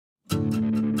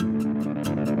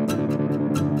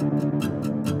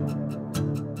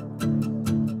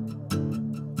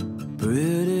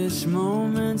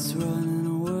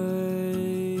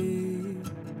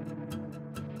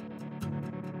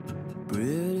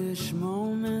Selfish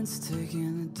moments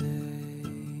taking a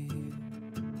day.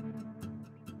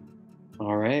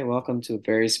 All right, welcome to a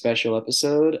very special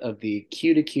episode of the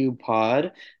Q to Q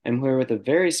pod. I'm here with a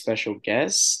very special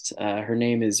guest. Her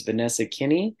name is Vanessa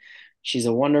Kenney. She's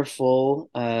a wonderful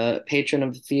patron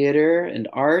of the theater and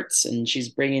arts, and she's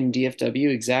bringing DFW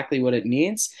exactly what it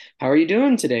needs. How are you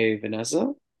doing today,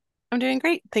 Vanessa? I'm doing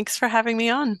great. Thanks for having me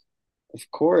on.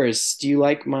 Of course. Do you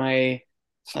like my,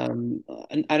 I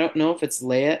don't know if it's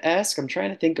Leia-esque. I'm trying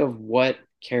to think of what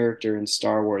character in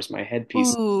Star Wars my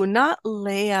headpiece. Ooh, not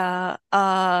Leia.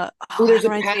 Oh, That there's a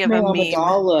reminds me Padme of a meme.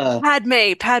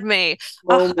 Amidala Padme.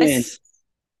 Oh, moment.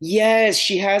 Yes,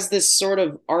 she has this sort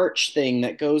of arch thing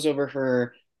that goes over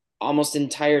her almost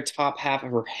entire top half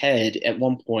of her head at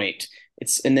one point.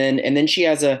 And then she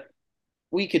has a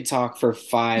we could talk for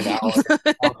 5 hours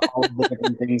about all of the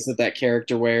different things that that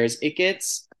character wears. It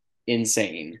gets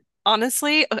insane.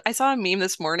 Honestly, I saw a meme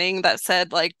this morning that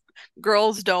said like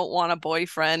girls don't want a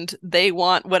boyfriend. They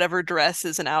want whatever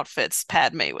dresses and outfits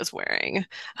Padme was wearing.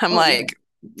 I'm Oh yeah. like,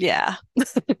 yeah.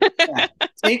 Yeah.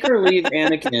 Take or leave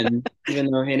Anakin,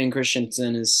 even though Hayden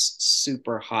Christensen is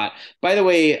super hot. By the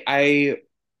way, I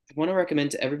want to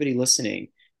recommend to everybody listening,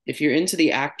 if you're into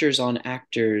the Actors on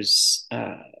Actors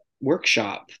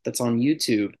workshop that's on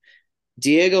YouTube,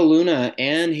 Diego Luna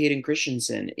and Hayden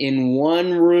Christensen in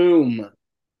one room.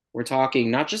 We're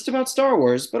talking not just about Star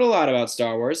Wars, but a lot about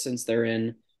Star Wars since they're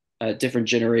in different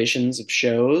generations of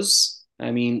shows.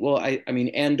 I mean,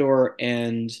 Andor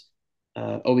and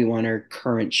Obi-Wan are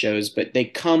current shows, but they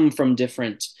come from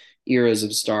different eras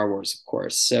of Star Wars, of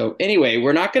course. So anyway,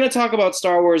 we're not going to talk about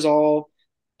Star Wars all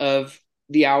of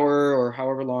the hour or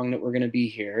however long that we're going to be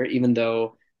here, even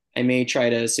though I may try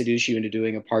to seduce you into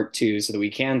doing a part two so that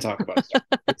we can talk about Star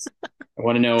Wars. I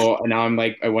want to know, and now I'm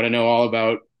like, I want to know all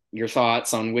about your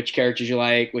thoughts on which characters you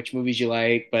like, which movies you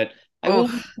like, but I will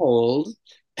Oh, hold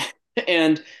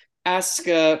and ask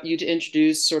you to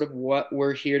introduce sort of what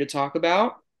we're here to talk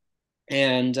about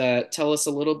and tell us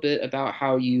a little bit about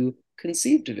how you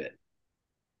conceived of it.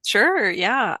 sure,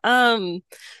 yeah.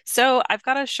 So I've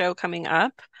got a show coming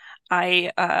up.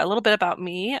 A little bit about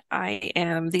me. I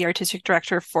am the artistic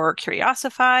director for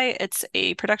Curiosify. It's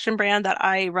a production brand that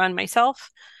I run myself.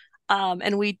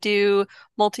 And we do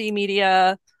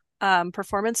multimedia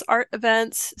performance art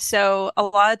events. So a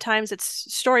lot of times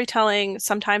it's storytelling,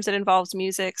 sometimes it involves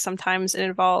music, sometimes it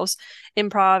involves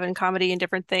improv and comedy and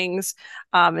different things.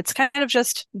 It's kind of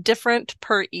just different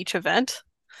per each event.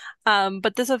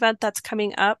 But this event that's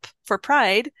coming up for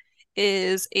Pride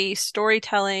is a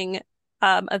storytelling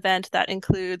event that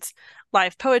includes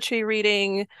live poetry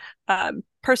reading,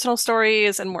 personal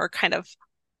stories, and more kind of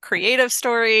creative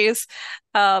stories,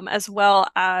 as well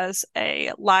as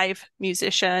a live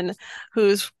musician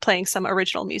who's playing some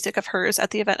original music of hers at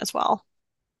the event as well.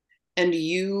 And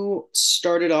you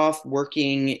started off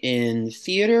working in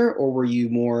theater, or were you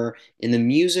more in the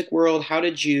music world? How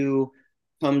did you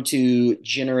come to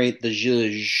generate the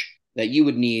zhuzh that you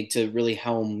would need to really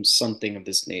helm something of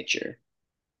this nature?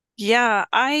 Yeah,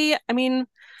 I mean,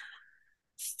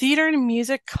 theater and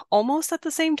music almost at the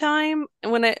same time.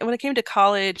 And when it came to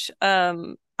college,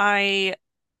 I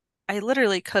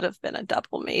literally could have been a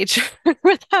double major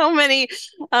with how many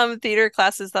theater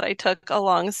classes that I took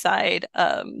alongside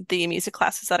the music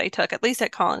classes that I took, at least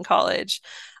at Collin College.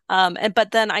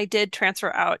 But then I did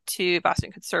transfer out to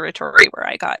Boston Conservatory where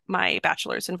I got my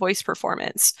bachelor's in voice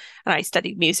performance and I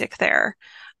studied music there.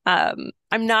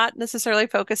 I'm not necessarily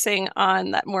focusing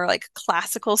on that more like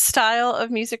classical style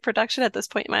of music production at this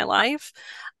point in my life.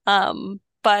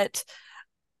 But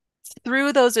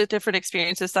through those different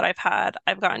experiences that I've had,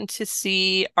 I've gotten to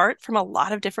see art from a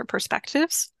lot of different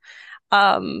perspectives.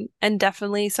 And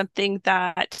definitely something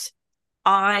that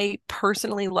I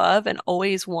personally love and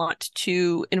always want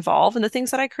to involve in the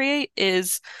things that I create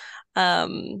is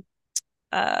um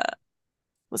uh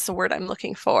what's the word I'm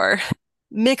looking for?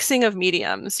 Mixing of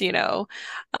mediums,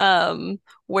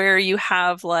 where you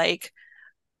have like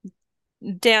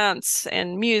dance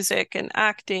and music and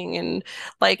acting and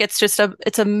like it's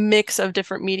a mix of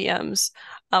different mediums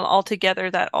all together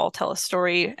that all tell a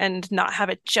story and not have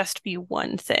it just be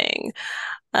one thing.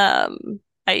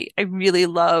 I really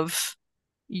love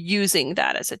using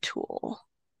that as a tool.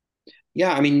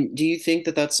 Yeah, I mean, do you think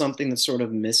that that's something that's sort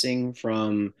of missing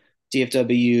from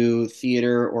DFW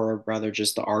theater or rather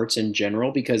just the arts in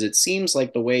general? Because it seems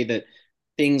like the way that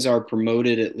things are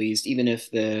promoted, at least, even if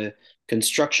the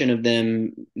construction of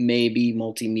them may be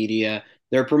multimedia,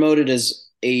 they're promoted as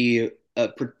a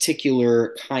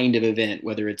particular kind of event,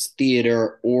 whether it's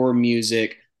theater or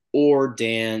music or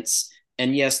dance.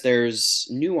 And yes, there's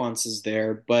nuances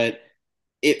there, but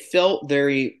it felt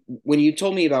very, when you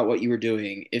told me about what you were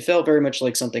doing, it felt very much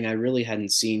like something I really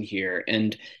hadn't seen here.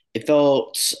 And it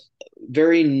felt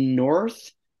very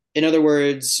north. In other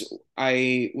words,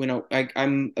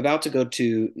 I'm about to go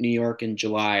to New York in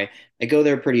July. I go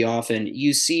there pretty often.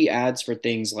 You see ads for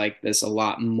things like this a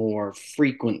lot more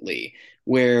frequently,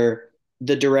 where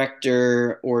the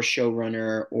director or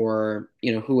showrunner or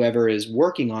whoever is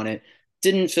working on it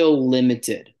didn't feel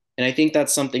limited. And I think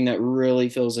that's something that really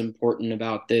feels important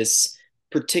about this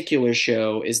particular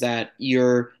show is that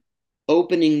you're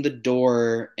opening the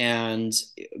door and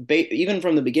even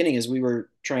from the beginning as we were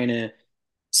trying to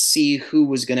see who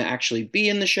was going to actually be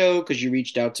in the show because you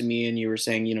reached out to me and you were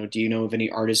saying, do you know of any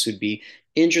artists who'd be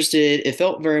interested? It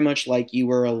felt very much like you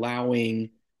were allowing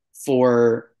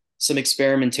for some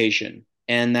experimentation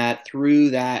and that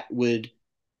through that would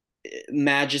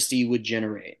majesty would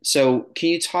generate. So, can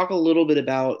you talk a little bit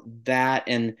about that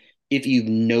and if you've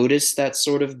noticed that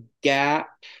sort of gap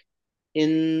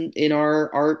in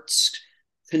our arts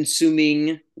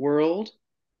consuming world?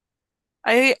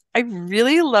 I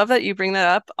really love that you bring that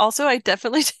up. Also, I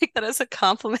definitely take that as a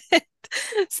compliment,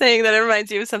 saying that it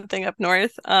reminds you of something up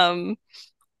north.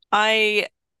 I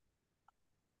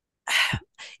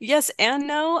Yes and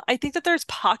no. I think that there's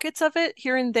pockets of it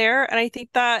here and there, and I think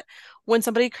that when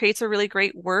somebody creates a really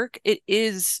great work, it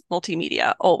is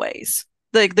multimedia always.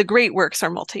 Like the great works are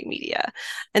multimedia,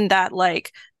 and that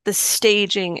like the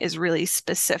staging is really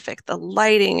specific, the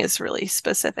lighting is really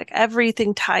specific,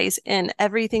 everything ties in,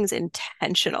 everything's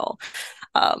intentional.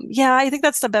 Yeah, I think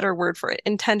that's the better word for it,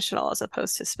 intentional as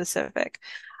opposed to specific.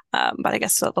 But I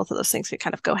guess so both of those things could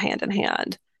kind of go hand in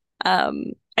hand. Um,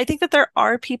 I think that there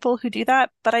are people who do that,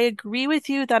 but I agree with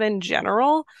you that in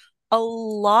general, a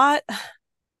lot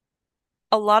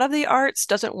a lot of the arts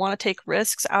doesn't want to take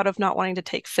risks out of not wanting to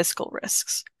take fiscal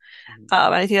risks.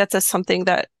 I think that's something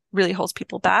that really holds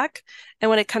people back. And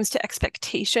when it comes to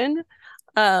expectation,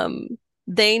 um,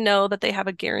 they know that they have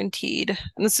a guaranteed,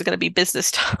 and this is going to be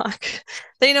business talk,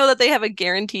 they know that they have a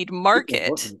guaranteed Super market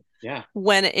important. Yeah.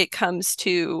 when it comes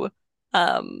to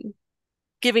um,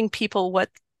 giving people what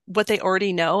they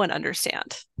already know and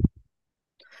understand.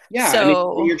 Yeah, I mean,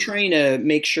 So you're trying to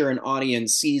make sure an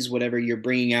audience sees whatever you're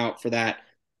bringing out for that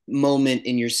moment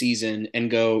in your season and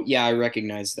go, yeah, I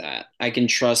recognize that. I can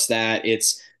trust that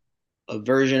it's a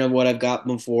version of what I've got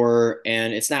before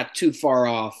and it's not too far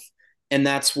off. And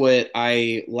that's what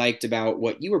I liked about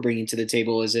what you were bringing to the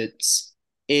table is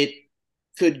it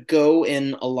could go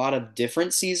in a lot of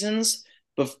different seasons,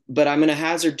 but I'm going to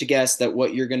hazard to guess that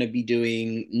what you're going to be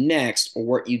doing next or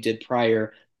what you did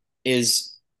prior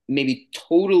is maybe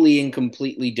totally and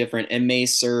completely different and may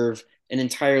serve an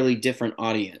entirely different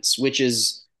audience, which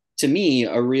is to me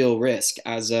a real risk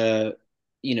as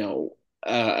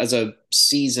as a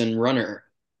season runner.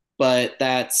 But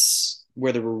that's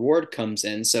where the reward comes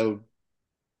in. So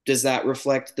does that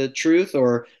reflect the truth,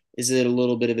 or is it a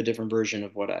little bit of a different version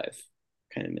of what I've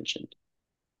kind of mentioned?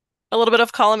 a little bit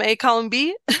of column A, column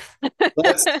B.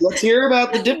 Let's hear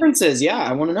about the differences. Yeah,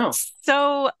 I want to know.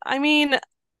 So, I mean,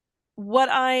 what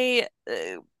I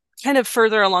kind of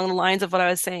further along the lines of what I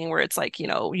was saying, where it's like,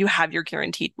 you have your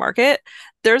guaranteed market.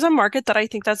 There's a market that I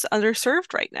think that's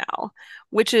underserved right now,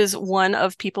 which is one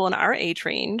of people in our age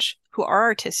range who are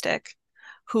artistic,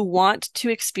 who want to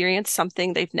experience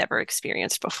something they've never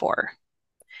experienced before,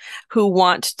 who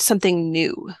want something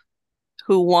new,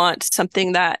 who want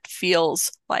something that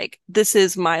feels like this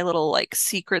is my little like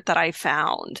secret that I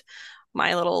found,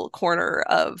 my little corner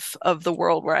of the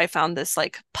world where I found this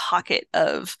like pocket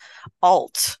of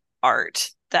alt art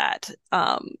that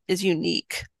is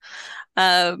unique.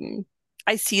 Um,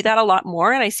 I see that a lot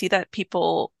more, and I see that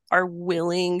people are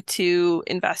willing to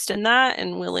invest in that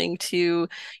and willing to,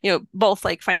 both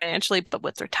like financially, but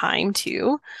with their time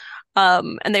too.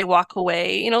 And they walk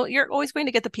away, you're always going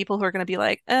to get the people who are going to be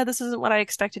like, this isn't what I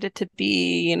expected it to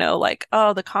be, like,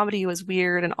 oh, the comedy was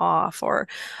weird and off, or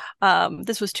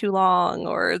this was too long,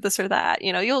 or this or that.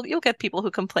 You'll get people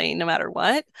who complain no matter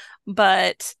what.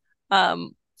 But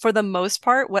for the most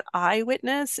part, what I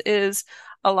witness is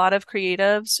a lot of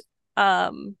creatives,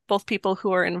 both people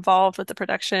who are involved with the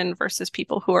production versus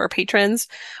people who are patrons,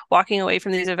 walking away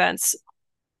from these events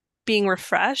being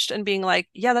refreshed and being like,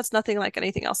 yeah, that's nothing like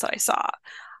anything else that I saw.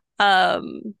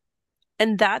 Um,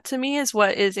 and that to me is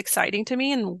what is exciting to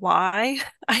me and why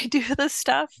I do this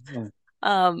stuff. Yeah.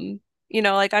 Um,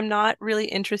 like I'm not really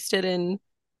interested in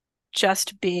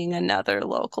just being another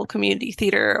local community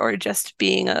theater or just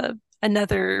being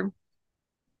another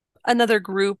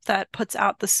group that puts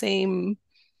out the same,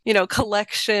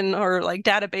 collection or like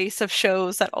database of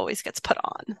shows that always gets put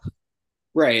on.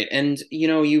 Right. And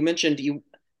you mentioned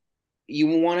you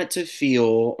want it to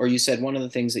feel, or you said one of the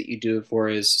things that you do it for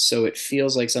is so it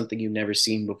feels like something you've never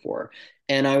seen before.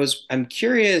 And I'm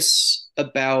curious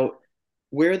about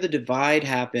where the divide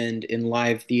happened in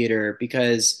live theater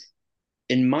because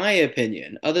in my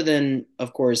opinion, other than,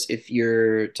 of course, if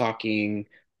you're talking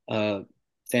uh,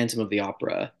 Phantom of the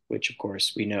Opera, which of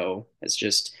course we know has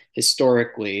just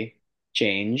historically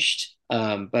changed,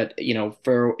 but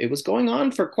for it was going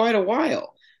on for quite a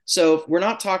while. So if we're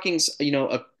not talking,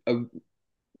 a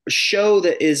show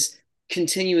that is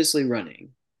continuously running,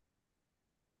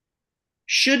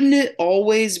 shouldn't it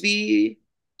always be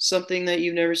something that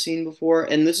you've never seen before?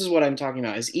 And this is what I'm talking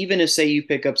about, is even if, say, you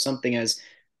pick up something as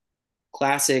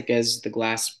classic as the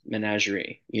Glass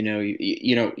Menagerie.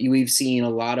 We've seen a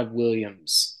lot of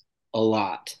Williams, a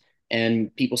lot,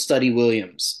 and people study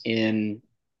Williams in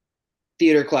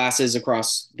theater classes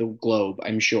across the globe,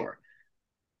 I'm sure.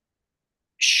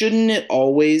 Shouldn't it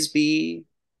always be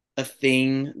a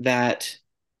thing that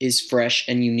is fresh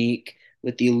and unique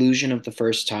with the illusion of the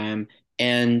first time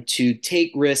and to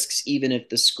take risks even if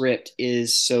the script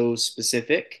is so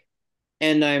specific?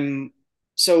 And I'm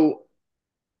so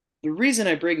the reason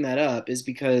I bring that up is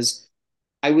because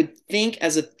I would think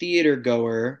as a theater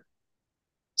goer,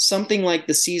 something like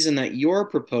the season that you're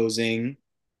proposing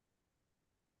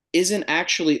isn't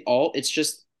actually alt. It's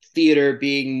just theater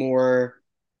being more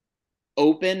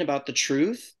open about the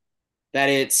truth, that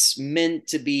it's meant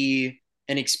to be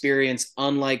an experience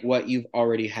unlike what you've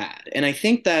already had. And I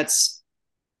think that's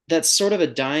sort of a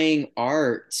dying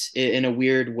art in a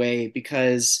weird way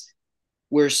because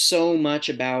we're so much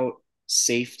about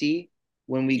safety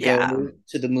when we Yeah. go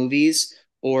to the movies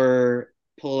or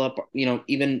pull up,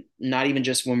 even not even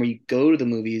just when we go to the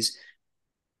movies.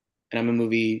 And I'm a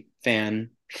movie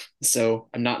fan, so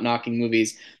I'm not knocking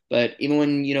movies, but even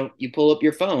when, you pull up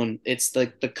your phone, it's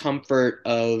like the comfort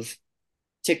of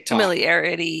TikTok,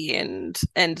 Familiarity and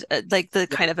like the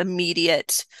kind of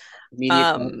immediate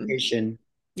immediate um gratification.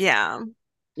 yeah.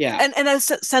 Yeah. And a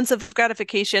sense of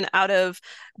gratification out of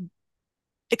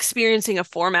experiencing a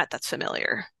format that's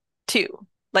familiar too.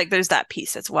 Like there's that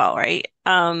piece as well, right?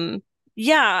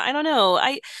 Yeah, I don't know.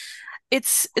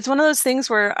 It's one of those things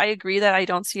where I agree that I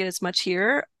don't see it as much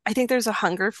here. I think there's a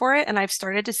hunger for it, and I've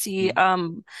started to see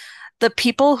the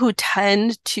people who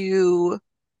tend to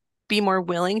be more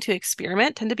willing to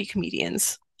experiment tend to be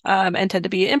comedians. And tend to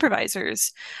be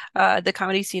improvisers. The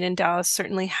comedy scene in Dallas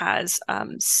certainly has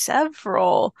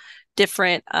several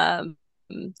different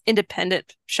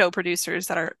independent show producers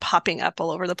that are popping up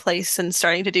all over the place and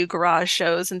starting to do garage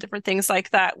shows and different things like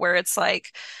that, where it's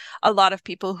like a lot of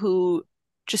people who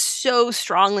just so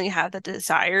strongly have the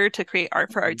desire to create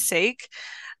art for art's sake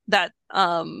that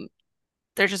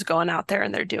they're just going out there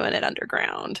and they're doing it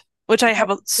underground, which I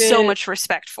have so Been much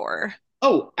respect for.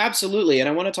 Oh, absolutely. And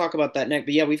I want to talk about that next.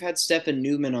 But yeah, we've had Stefan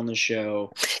Newman on the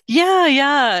show. Yeah,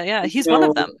 yeah, yeah. You He's one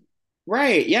of know, them.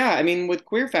 right. Yeah. I mean, with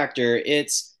Queer Factor,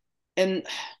 and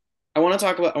I want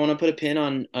to put a pin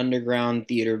on underground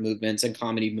theater movements and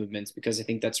comedy movements because I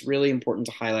think that's really important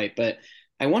to highlight. But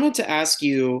I wanted to ask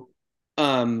you,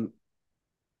 um,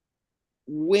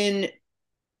 when,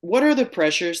 what are the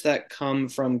pressures that come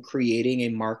from creating a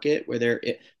market where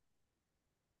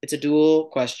it's a dual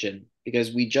question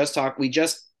because we just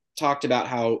talked about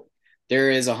how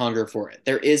there is a hunger for it.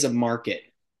 There is a market,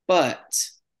 but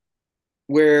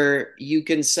where you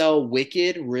can sell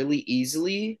Wicked really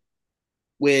easily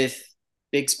with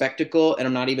big spectacle, and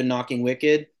I'm not even knocking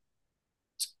Wicked.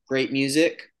 It's great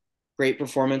music, great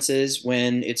performances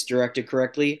when it's directed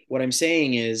correctly. What I'm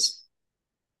saying is,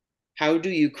 how do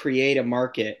you create a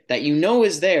market that you know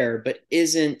is there but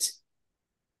isn't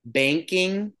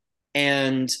banking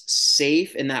and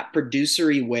safe in that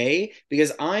producery way?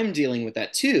 Because I'm dealing with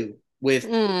that too with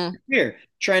Mm, here,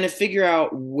 trying to figure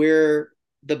out where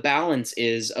the balance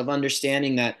is of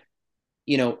understanding that,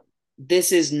 you know,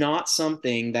 this is not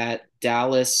something that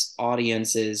Dallas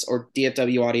audiences or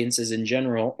DFW audiences in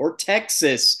general or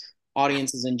Texas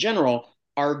audiences in general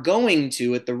are going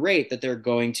to at the rate that they're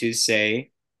going to, say,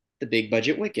 the big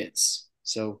budget Wickets.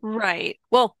 So, right.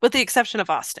 Well, with the exception of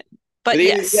Austin. but But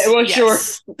yeah, yes, well, sure.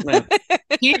 yes.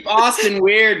 Keep Austin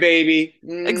weird, baby.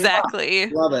 Exactly.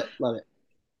 Love it. Love it.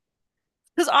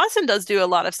 Because Austin does do a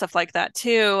lot of stuff like that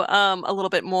too, a little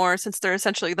bit more since they're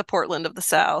essentially the Portland of the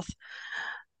South.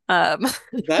 Um,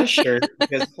 Is that a shirt?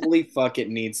 Because holy fuck, it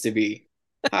needs to be.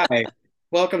 Hi,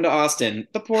 welcome to Austin,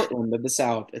 the Portland of the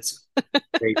South. It's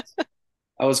great.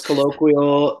 I was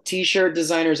colloquial t-shirt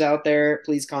designers out there.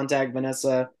 Please contact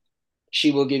Vanessa.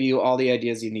 She will give you all the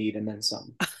ideas you need and then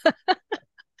some.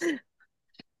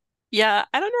 yeah,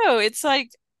 I don't know. It's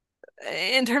like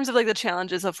in terms of like the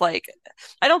challenges of like,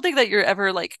 I don't think that you're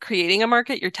ever like creating a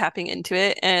market, you're tapping into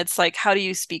it. And it's like, how do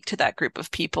you speak to that group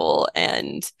of people?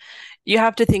 And you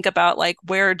have to think about like,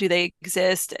 where do they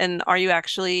exist? And are you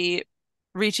actually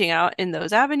reaching out in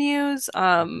those avenues?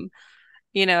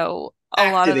 A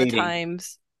lot of the Activating.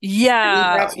 times, I think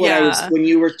yeah, that's what I was, yeah. when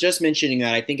you were just mentioning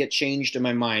that, I think it changed in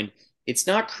my mind. It's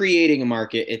not creating a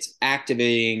market, it's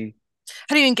activating.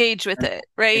 How do you engage with it,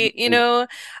 right? Yeah.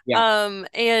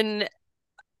 And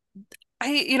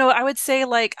I would say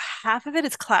like half of it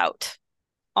is clout,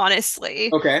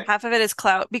 honestly. Okay. Half of it is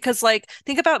clout because like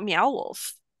think about Meow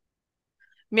Wolf.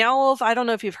 Meow Wolf, I don't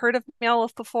know if you've heard of Meow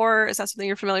Wolf before. Is that something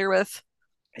you're familiar with?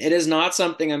 It is not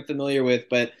something I'm familiar with,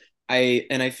 but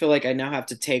I feel like I now have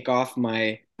to take off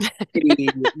my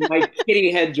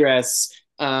kitty headdress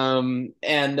and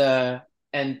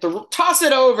toss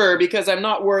it over because I'm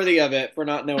not worthy of it for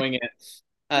not knowing it.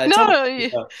 Tell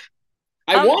me, No,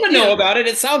 I want to you know know, about it.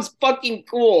 It sounds fucking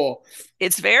cool.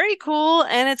 it's very cool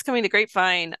and it's coming to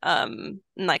Grapevine in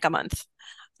like a month.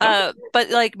 Okay.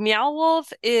 But like Meow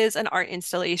Wolf is an art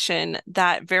installation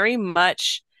that very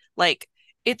much like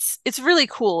it's really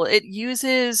cool. It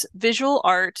uses visual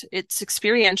art, it's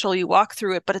experiential, you walk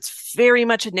through it, but it's very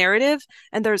much a narrative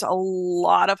and there's a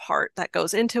lot of heart that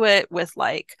goes into it with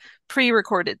like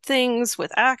pre-recorded things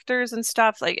with actors and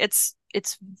stuff. Like it's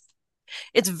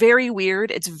very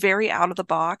weird, it's very out of the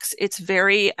box, it's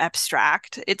very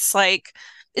abstract. It's like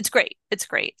it's great. It's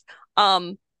great.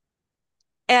 Um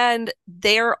and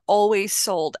they're always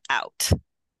sold out.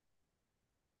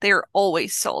 They're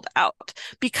always sold out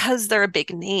because they're a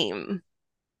big name.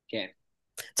 Okay.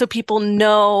 So people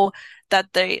know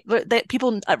that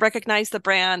people recognize the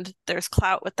brand. There's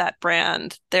clout with that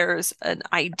brand. There's an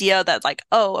idea that like,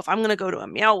 oh, if I'm going to go to a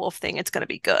Meow Wolf thing, it's going to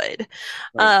be good.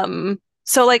 Right.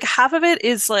 So like half of it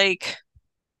is like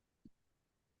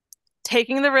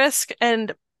taking the risk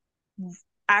and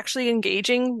actually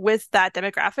engaging with that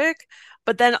demographic,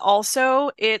 but then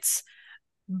also it's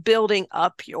building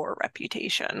up your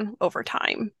reputation over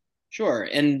time. Sure.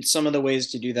 And some of the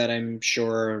ways to do that, I'm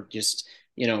sure, just,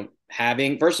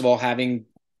 having, first of all, having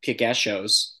kick-ass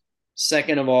shows.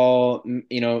 Second of all,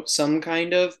 some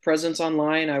kind of presence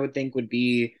online, I would think would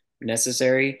be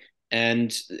necessary.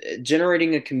 And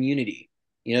generating a community.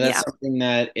 That's Yeah, something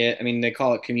that I mean, they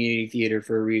call it community theater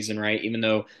for a reason, right? Even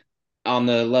though on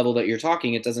the level that you're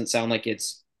talking, it doesn't sound like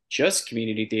it's just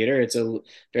community theater. It's a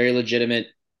very legitimate,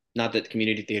 not that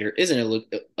community theater isn't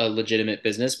a legitimate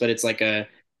business, but it's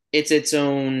its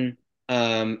own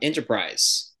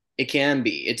enterprise. It can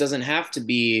be. It doesn't have to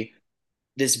be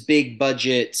this big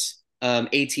budget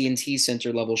AT&T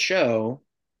center level show.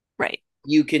 right.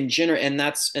 You can generate, and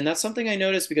that's something I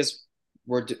noticed because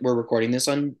we're recording this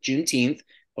on Juneteenth.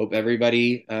 Hope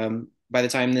everybody, by the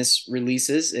time this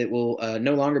releases, it will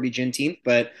no longer be Juneteenth,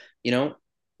 but you know,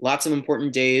 lots of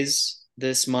important days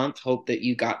this month. Hope that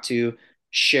you got to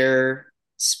share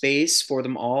space for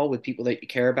them all with people that you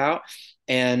care about.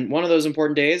 And one of those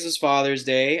important days is Father's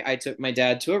Day. I took my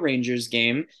dad to a Rangers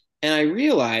game, and I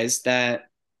realized that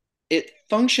it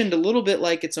functioned a little bit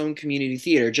like its own community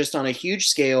theater, just on a huge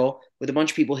scale with a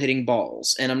bunch of people hitting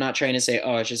balls. And I'm not trying to say,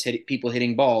 oh, it's just people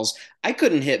hitting balls. I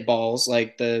couldn't hit balls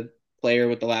like the player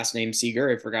with the last name Seeger.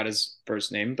 I forgot his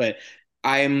first name, but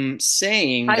I'm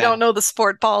saying I that don't know the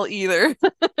sport ball either.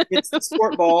 it's the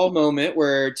sport ball moment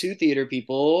where two theater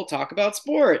people talk about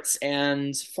sports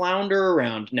and flounder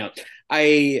around. No,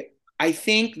 I I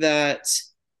think that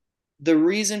the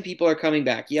reason people are coming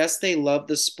back, yes, they love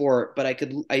the sport, but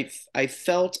I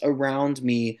felt around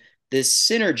me this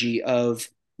synergy of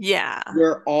Yeah.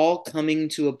 we're all coming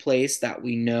to a place that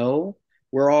we know.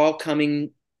 We're all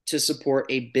coming to support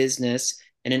a business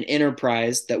and an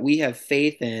enterprise that we have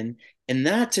faith in. And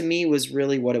that to me was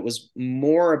really what it was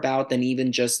more about than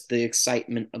even just the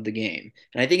excitement of the game.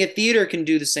 And I think a theater can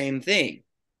do the same thing,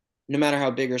 no matter how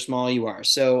big or small you are.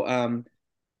 So,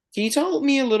 can you tell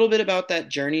me a little bit about that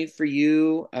journey for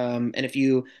you? And if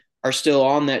you are still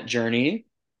on that journey,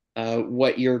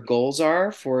 what your goals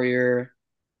are for your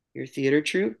theater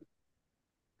troupe?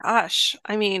 Gosh,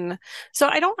 I mean, so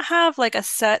I don't have like a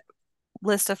set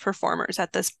list of performers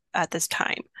at this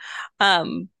time.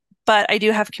 Um, but I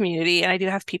do have community and I do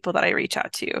have people that I reach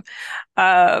out to.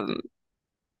 Um,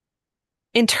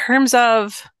 in terms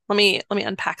of let me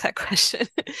unpack that question.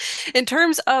 In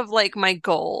terms of like my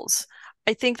goals,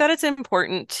 I think that it's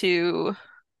important to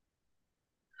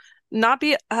not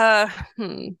be care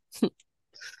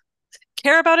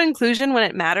about inclusion when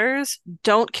it matters,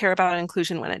 don't care about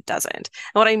inclusion when it doesn't. And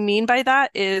what I mean by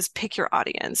that is pick your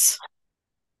audience.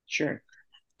 Sure.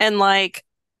 And like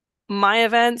my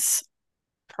events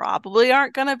probably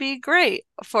aren't going to be great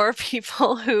for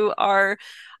people who are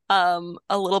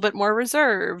a little bit more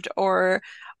reserved or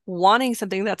wanting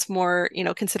something that's more,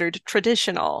 considered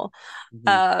traditional,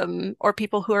 Mhm. or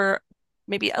people who are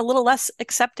maybe a little less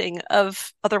accepting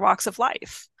of other walks of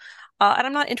life. And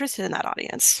I'm not interested in that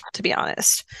audience, to be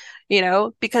honest,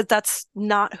 because that's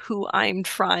not who I'm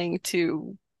trying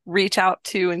to reach out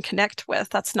to and connect with.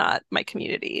 That's not my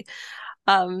community.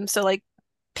 So like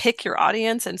pick your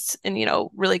audience and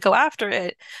really go after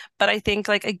it. But I think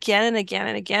like again and again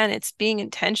and again, it's being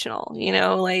intentional,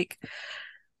 like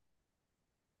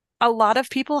a lot of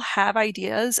people have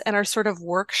ideas and are sort of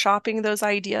workshopping those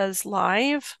ideas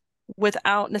live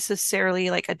without necessarily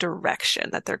like a direction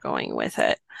that they're going with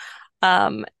it,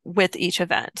 with each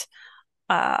event.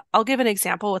 I'll give an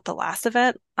example with the last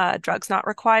event, Drugs Not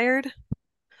Required.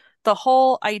 The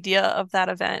whole idea of that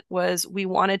event was we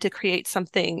wanted to create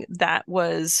something that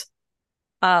was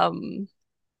um,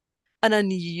 an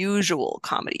unusual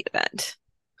comedy event.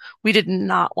 We did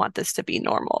not want this to be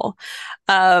normal.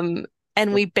 Um,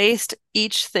 and we based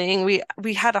each thing,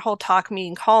 we had a whole talk, me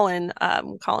and Colin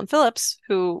Phillips,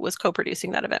 who was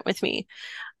co-producing that event with me,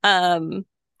 um,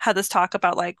 had this talk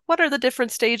about like what are the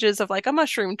different stages of like a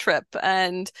mushroom trip,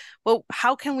 and well,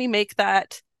 how can we make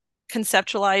that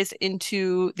conceptualized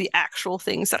into the actual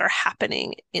things that are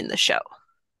happening in the show.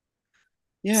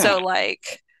 Yeah. So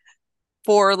like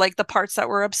for like the parts that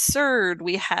were absurd,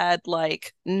 we had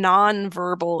like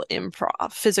non-verbal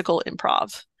improv, physical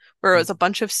improv, where it was a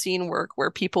bunch of scene work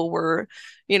where people were,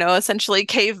 essentially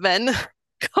cavemen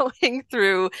going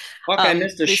through Fuck, I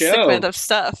missed a this sick bit show. of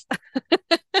stuff.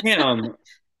 Damn.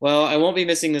 Well, I won't be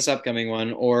missing this upcoming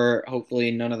one, or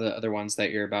hopefully none of the other ones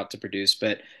that you're about to produce.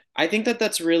 But I think that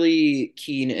that's really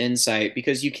keen insight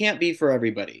because you can't be for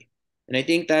everybody. And I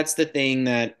think that's the thing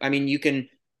that, I mean,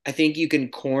 I think you can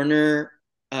corner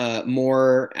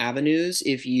more avenues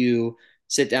if you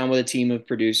sit down with a team of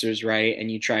producers, right?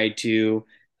 And you try to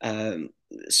um,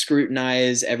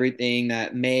 scrutinize everything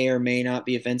that may or may not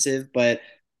be offensive. But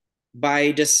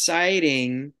by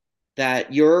deciding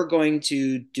that you're going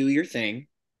to do your thing,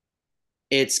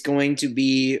 it's going to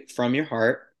be from your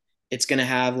heart. It's going to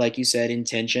have, like you said,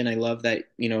 intention. I love that,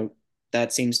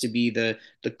 that seems to be the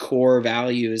core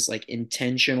value is like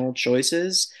intentional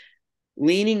choices.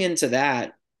 Leaning into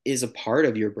that is a part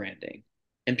of your branding.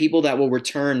 And people that will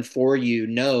return for you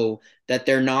know that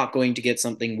they're not going to get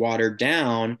something watered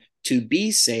down to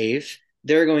be safe.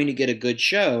 They're going to get a good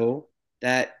show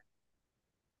that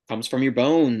comes from your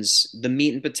bones, the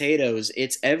meat and potatoes.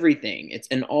 It's everything. It's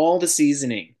and all the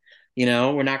seasoning.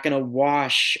 We're not going to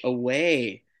wash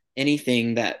away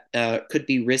anything that could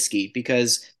be risky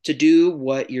because to do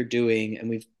what you're doing,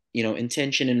 and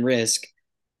intention and risk,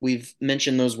 we've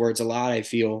mentioned those words a lot, I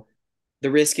feel.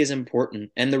 The risk is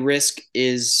important, and the risk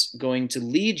is going to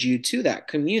lead you to that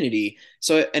community.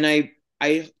 So, and I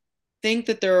think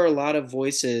that there are a lot of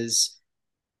voices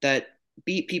that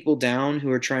beat people down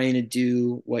who are trying to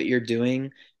do what you're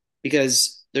doing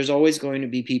because there's always going to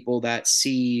be people that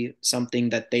see something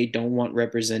that they don't want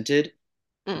represented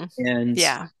Mm, and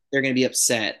yeah. they're going to be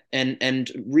upset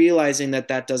and realizing that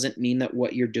that doesn't mean that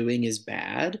what you're doing is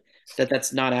bad, that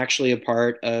that's not actually a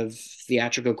part of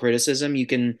theatrical criticism. You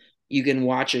can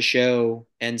watch a show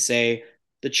and say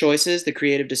the choices, the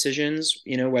creative decisions,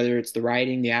 whether it's the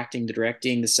writing, the acting, the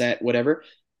directing, the set, whatever,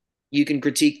 you can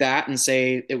critique that and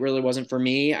say it really wasn't for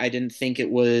me. I didn't think it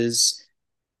was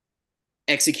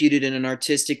executed in an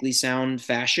artistically sound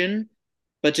fashion.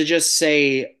 But to just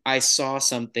say I saw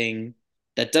something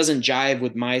that doesn't jive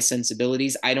with my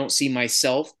sensibilities, I don't see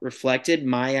myself reflected,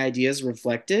 my ideas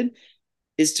reflected,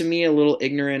 is to me a little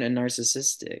ignorant and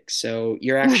narcissistic. So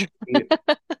you're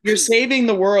saving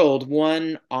the world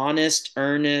one honest,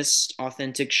 earnest,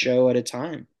 authentic show at a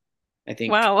time, I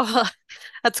think. Wow, well,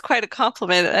 that's quite a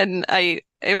compliment, and I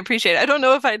appreciate it. I don't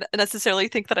know if I necessarily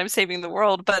think that I'm saving the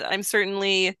world, but I'm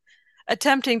certainly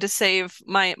attempting to save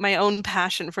my own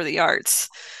passion for the arts.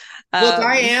 Look,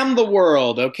 I Um, am the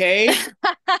world, okay?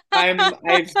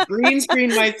 I've green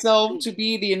screened myself to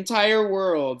be the entire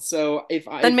world. So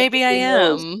then if maybe I anybody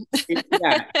knows, am.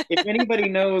 if anybody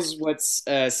knows what's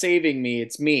saving me,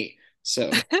 it's me.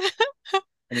 So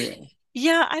anyway,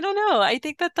 Yeah, I don't know. I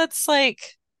think that that's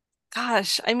like,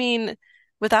 gosh, I mean,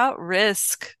 without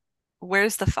risk,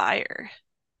 where's the fire?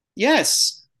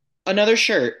 yes, another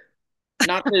shirt.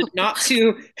 Not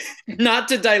to not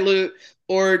to dilute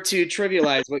or to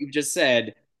trivialize what you've just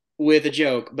said with a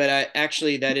joke, but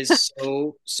actually that is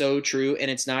so true,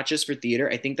 and it's not just for theater.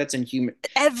 I think that's in human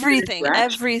Everything,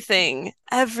 interaction. everything,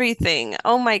 everything.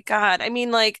 Oh my God. I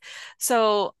mean, like,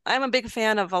 so I'm a big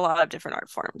fan of a lot of different art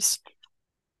forms,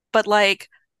 but like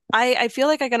I feel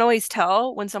like I can always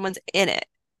tell when someone's in it,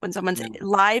 when someone's Yeah.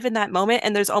 live in that moment,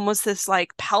 and there's almost this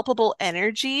like palpable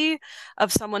energy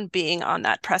of someone being on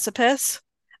that precipice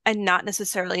and not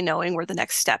necessarily knowing where the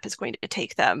next step is going to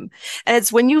take them. And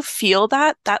it's when you feel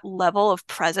that level of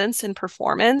presence and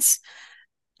performance,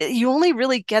 you only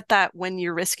really get that when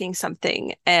you're risking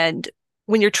something and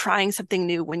when you're trying something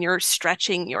new, when you're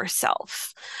stretching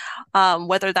yourself,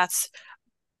 whether that's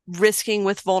risking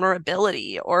with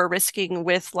vulnerability or risking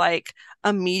with like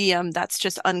a medium that's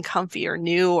just uncomfy or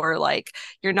new or like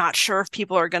you're not sure if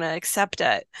people are going to accept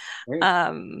it. Right.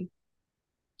 Um,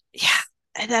 yeah,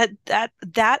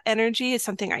 that energy is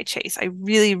something I chase. I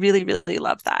really, really, really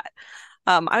love that.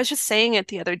 I was just saying it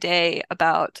the other day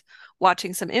about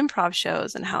watching some improv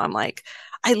shows and how I'm like,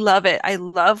 I love it. I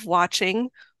love watching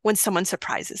when someone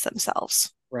surprises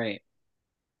themselves. Right.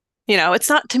 It's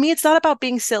not, to me, it's not about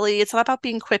being silly. It's not about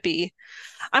being quippy.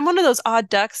 I'm one of those odd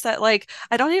ducks that like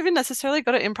I don't even necessarily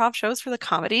go to improv shows for the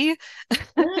comedy.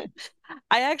 Yeah.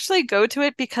 I actually go to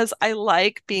it because I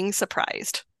like being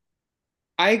surprised.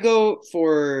 I go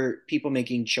for people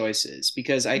making choices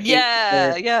because I think Yeah,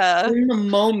 that yeah. in the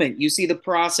moment you see the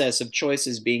process of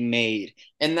choices being made.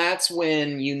 And that's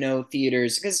when you know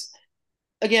theaters, because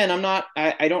again,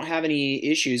 I don't have any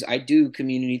issues. I do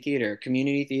community theater.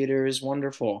 Community theater is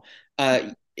wonderful.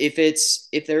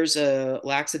 If there's a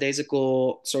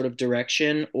lackadaisical sort of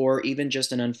direction or even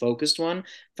just an unfocused one,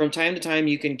 from time to time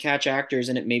you can catch actors,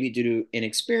 and it may be due to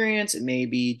inexperience, it may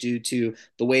be due to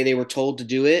the way they were told to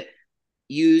do it.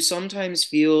 You sometimes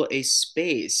feel a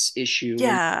space issue where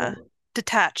Yeah.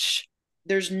 Detach.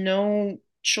 there's no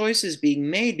choices being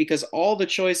made because all the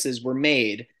choices were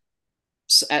made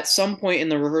at some point in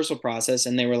the rehearsal process,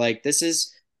 and they were like, this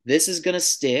is gonna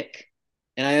stick.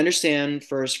 And I understand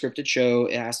for a scripted show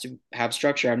it has to have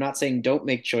structure. I'm not saying don't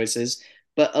make choices,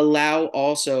 but allow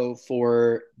also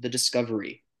for the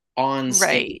discovery on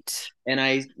stage.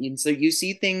 Right. And so you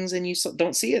see things and you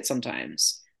don't see it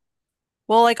sometimes.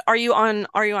 Well, like are you on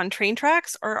train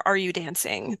tracks or are you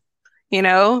dancing? You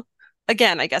know?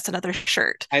 Again, I guess another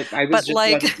shirt. I was But just about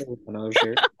like to say another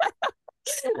shirt.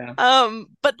 Yeah.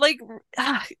 but like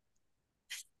ah,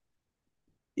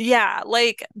 yeah,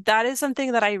 like that is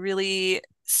something that I really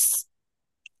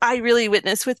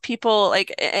witness with people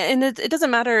like and it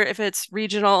doesn't matter if it's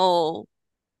regional,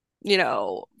 you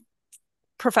know,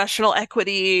 professional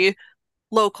equity,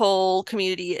 local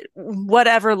community,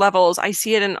 whatever levels. I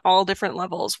see it in all different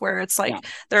levels where it's Yeah. like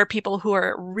there are people who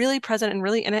are really present and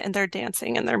really in it and they're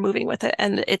dancing and they're moving with it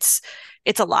and it's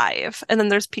alive. And then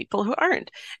there's people who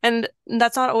aren't. And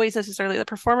that's not always necessarily the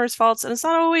performer's faults and it's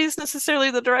not always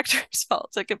necessarily the director's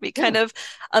faults. It could be Yeah. kind of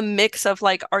a mix of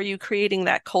like, are you creating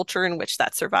that culture in which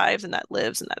that survives and that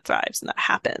lives and that thrives and that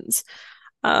happens?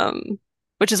 um,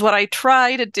 which is what I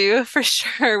try to do for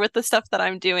sure with the stuff that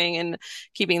I'm doing and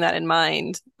keeping that in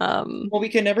mind. Well, we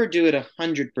can never do it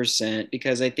 100%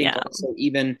 because I think Yeah. also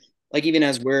even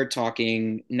as we're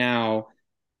talking now,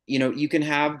 you can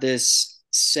have this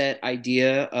set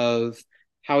idea of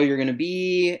how you're going to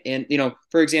be. And,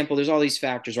 for example, there's all these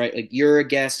factors, right? Like you're a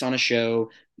guest on a show,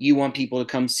 you want people to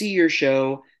come see your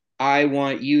show. I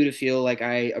want you to feel like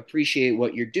I appreciate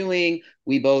what you're doing.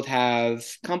 We both have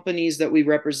companies that we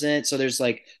represent. So there's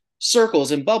like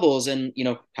circles and bubbles. And,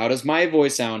 how does my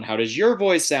voice sound? How does your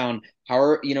voice sound? How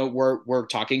are, we're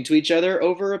talking to each other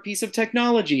over a piece of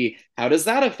technology. How does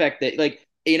that affect it? Like,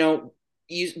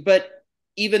 but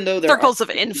even though there are, Circles of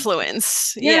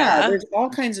influence. yeah, Yeah. there's all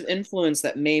kinds of influence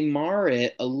that may mar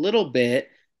it a little bit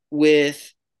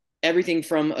with everything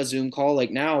from a Zoom call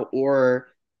like now, or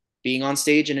being on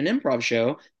stage in an improv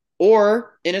show,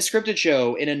 or in a scripted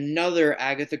show in another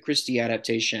Agatha Christie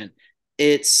adaptation.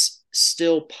 It's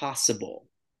still possible.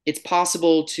 It's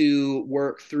possible to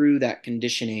work through that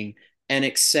conditioning and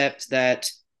accept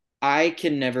that I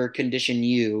can never condition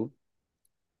you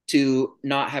to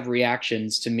not have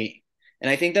reactions to me. And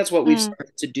I think that's what we've Mm,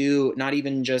 started to do, not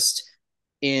even just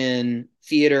in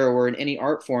theater or in any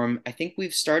art form. I think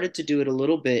we've started to do it a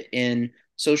little bit in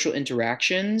social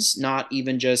interactions, not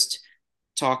even just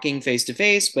talking face to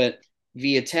face, but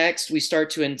via text. We start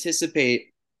to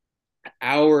anticipate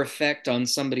our effect on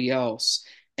somebody else.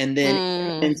 And then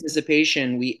in mm,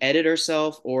 anticipation, we edit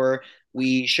ourselves or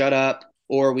we shut up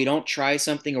or we don't try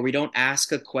something or we don't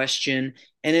ask a question.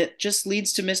 And it just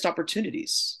leads to missed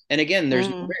opportunities. And again, there's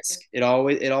no mm. risk.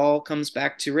 It all comes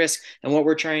back to risk. And what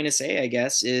we're trying to say, I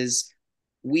guess, is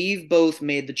we've both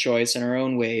made the choice in our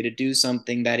own way to do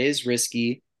something that is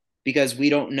risky because we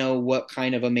don't know what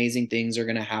kind of amazing things are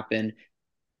going to happen.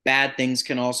 Bad things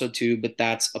can also too, but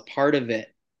that's a part of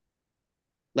it.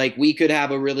 Like we could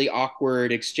have a really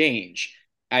awkward exchange.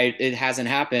 it hasn't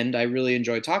happened. I really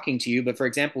enjoy talking to you. But for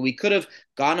example, we could have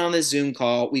gotten on this Zoom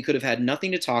call. We could have had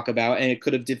nothing to talk about, and it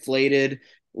could have deflated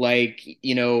like,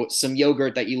 some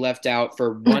yogurt that you left out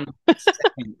for 1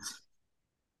 second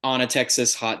on a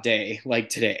Texas hot day like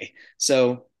today.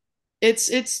 So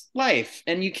it's life,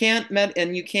 and you can't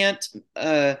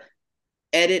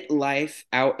edit life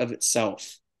out of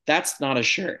itself. That's not a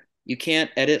shirt. You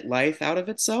can't edit life out of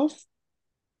itself.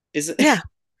 Is it? Yeah.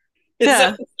 Is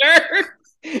Yeah. that a shirt?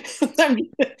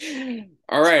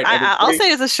 All right, I'll everybody.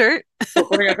 say it's a shirt.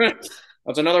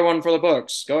 That's another one for the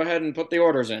books. Go ahead and put the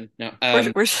orders in. No,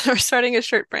 We're starting a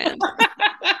shirt brand.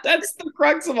 that's the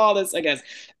crux of all this, I guess.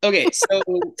 Okay, so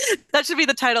That should be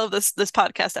the title of this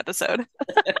podcast episode.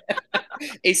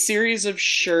 a series of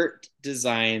shirt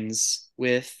designs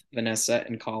with Vanessa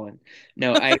and Colin.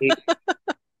 No,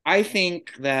 I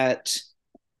think that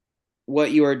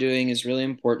what you are doing is really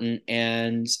important,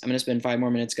 and I'm going to spend 5 more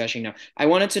minutes gushing now. I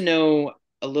wanted to know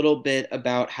a little bit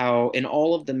about how, in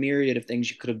all of the myriad of things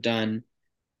you could have done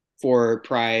for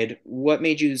Pride, what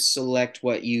made you select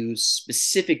what you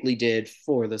specifically did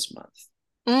for this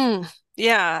month?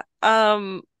 Yeah.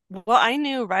 Well, I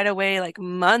knew right away, like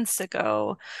months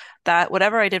ago, that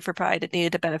whatever I did for Pride, it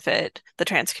needed to benefit the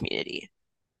trans community.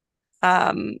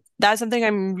 That's something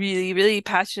I'm really, really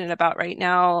passionate about right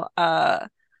now. I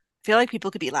feel like people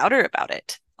could be louder about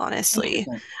it, honestly.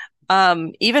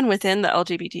 100%. Even within the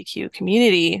LGBTQ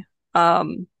community.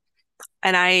 And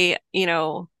I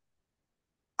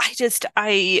just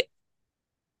I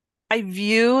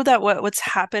view that what's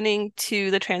happening to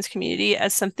the trans community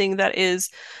as something that is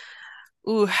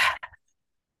ooh,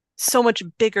 so much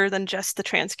bigger than just the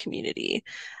trans community.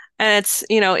 And it's,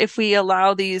 if we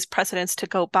allow these precedents to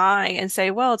go by and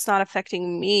say, well, it's not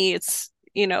affecting me, it's,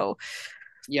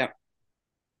 Yeah.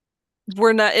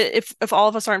 we're not, if all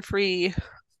of us aren't free,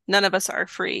 none of us are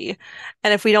free.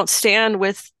 And if we don't stand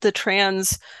with the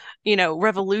trans,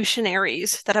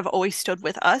 revolutionaries that have always stood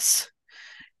with us,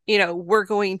 we're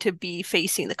going to be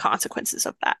facing the consequences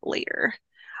of that later.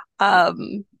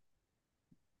 Um,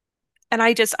 and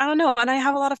I don't know. And I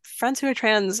have a lot of friends who are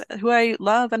trans who I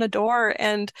love and adore,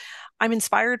 and I'm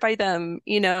inspired by them,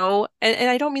 and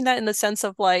I don't mean that in the sense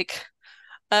of like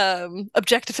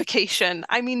objectification.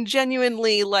 I mean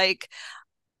genuinely like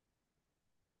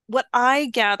what I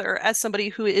gather as somebody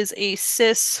who is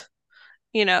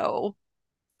you know,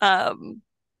 um,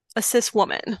 a cis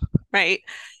woman, right,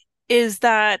 is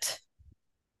that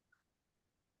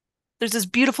there's this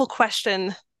beautiful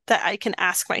question that I can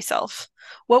ask myself.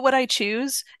 What would I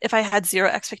choose if I had zero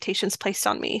expectations placed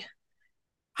on me?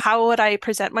 How would I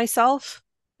present myself?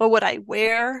 What would I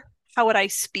wear? How would I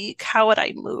speak? How would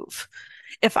I move?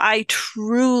 If I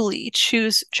truly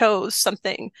chose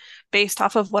something based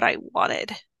off of what I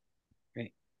wanted.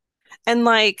 Right. And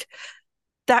like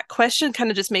that question kind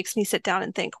of just makes me sit down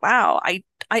and think, wow, I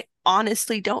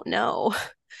honestly don't know.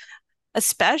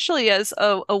 Especially as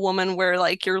a woman where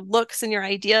like your looks and your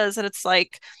ideas and it's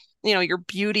like, your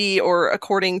beauty or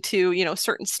according to,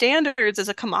 certain standards is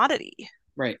a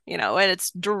Right. and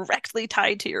it's directly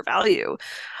tied to your value.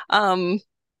 Um,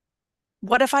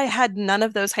 what if I had none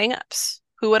of those hangups?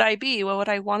 Who would I be? What would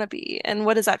I want to be? And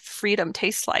what does that freedom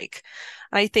taste like?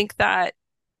 I think that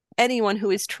anyone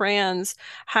who is trans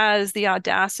has the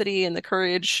audacity and the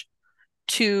courage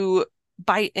to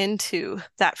bite into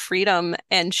that freedom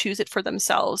and choose it for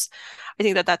themselves. I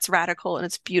think that that's radical and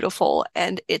it's beautiful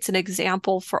and it's an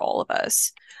example for all of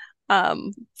us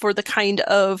for the kind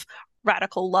of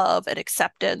radical love and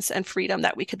acceptance and freedom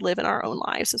that we could live in our own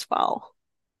lives as well.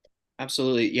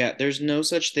 Absolutely. Yeah, there's no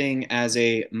such thing as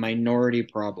a minority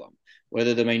problem,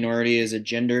 whether the minority is a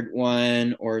gendered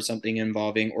one or something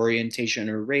involving orientation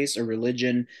or race or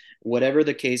religion, whatever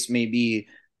the case may be,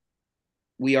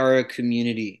 we are a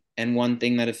community, and one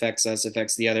thing that affects us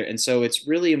affects the other. And so it's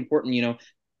really important,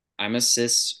 I'm a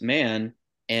cis man,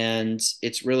 and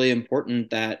it's really important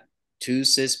that two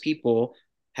cis people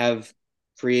have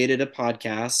created a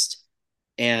podcast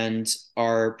and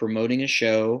are promoting a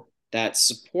show that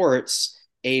supports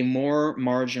a more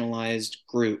marginalized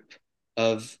group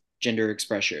of gender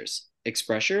expressors.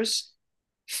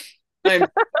 I'm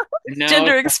now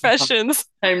Gender expressions.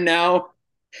 I'm now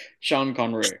Sean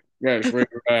Connery. Yes,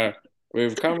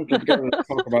 we've come together to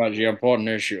talk about the important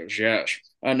issues. Yes,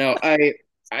 no, I,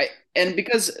 and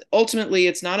because ultimately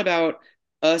it's not about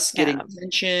us getting Yeah.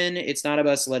 attention. It's not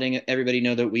about us letting everybody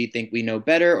know that we think we know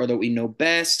better or that we know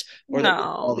best or that we have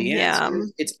all No, the yeah.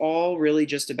 answers. It's all really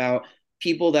just about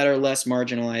people that are less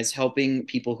marginalized, helping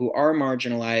people who are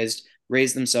marginalized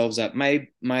raise themselves up. My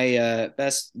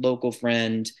best local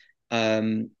friend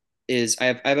um, is I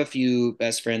have a few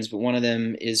best friends, but one of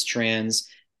them is trans,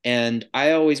 And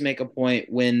I always make a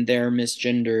point when they're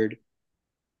misgendered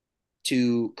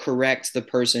to correct the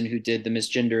person who did the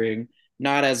misgendering,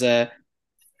 not as a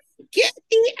get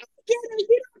the get it,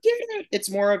 you don't get it. It's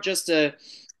more of just a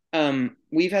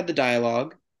we've had the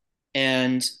dialogue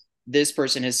and this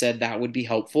person has said that would be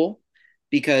helpful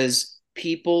because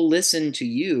people listen to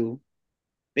you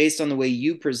based on the way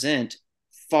you present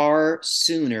far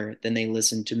sooner than they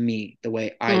listen to me the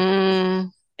way I.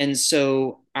 Mm, And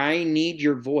so I need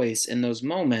your voice in those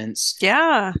moments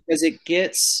yeah. because it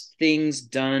gets things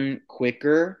done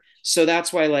quicker. So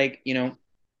that's why, like,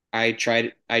 I try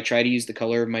to use the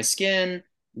color of my skin,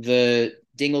 the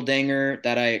dingle danger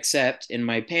that I accept in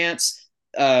my pants,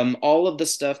 all of the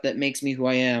stuff that makes me who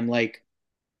I am. Like,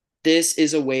 this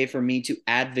is a way for me to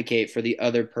advocate for the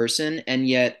other person. And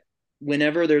yet,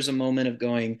 whenever there's a moment of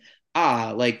going,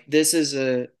 like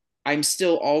I'm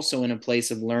still also in a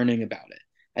place of learning about it.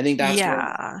 I think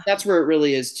Yeah. that's where it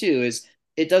really is too, is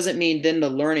it doesn't mean then the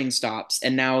learning stops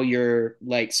and now you're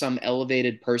like some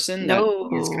elevated person that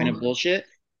is kind No, of bullshit.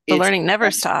 the It's learning never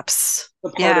that's stops. a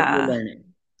part of your Yeah. learning.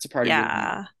 It's a part of your learning.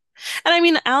 Yeah. And I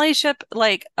mean, allyship,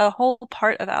 like a whole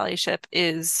part of allyship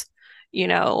is, you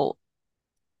know,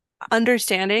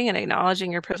 understanding and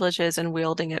acknowledging your privileges and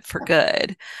wielding it for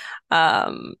good.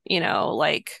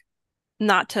 Like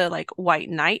not to like white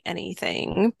knight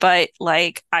anything, but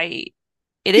like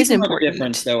it is People know the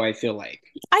difference important. though, I feel like.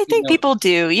 I You think know, people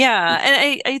do, yeah.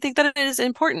 And I think that it is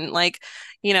important. Like,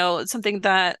 something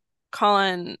that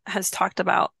Colin has talked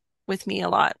about with me a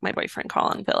lot, my boyfriend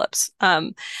Colin Phillips.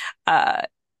 Uh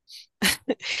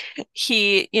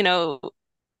he,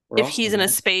 we're if also he's in a that.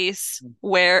 space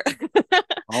where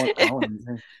Collins.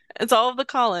 it's all of the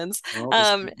Collins. We're all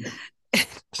just Um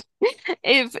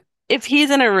if if he's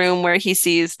in a room where he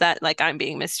sees that like I'm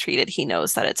being mistreated, he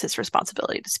knows that it's his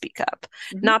responsibility to speak up.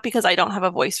 Mhm. Not because I don't have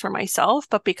a voice for myself,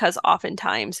 but because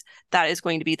oftentimes that is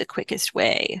going to be the quickest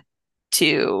way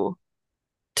to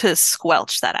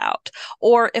squelch that out.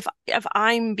 Or if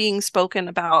I'm being spoken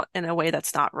about in a way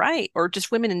that's not right, or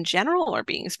just women in general are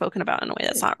being spoken about in a way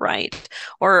that's not right,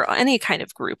 or any kind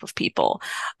of group of people,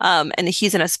 and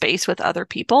he's in a space with other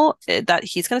people, that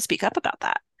he's going to speak up about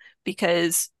that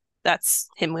because that's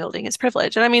him wielding his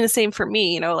privilege. And I mean the same for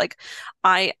me, like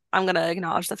I'm going to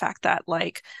acknowledge the fact that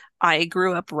like I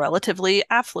grew up relatively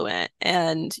affluent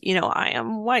and I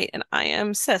am white and I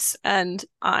am cis and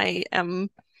I am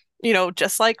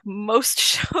just like most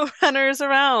showrunners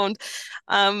around,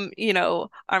 I'm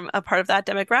a part of that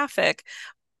demographic,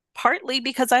 partly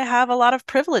because I have a lot of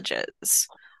privileges.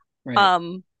 Right.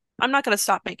 Um, I'm not going to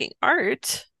stop making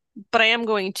art, but I am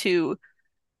going to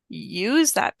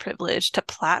use that privilege to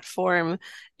platform,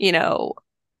 you know,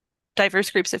 diverse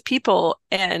groups of people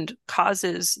and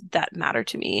causes that matter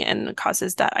to me and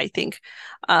causes that I think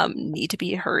need to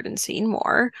be heard and seen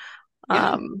more.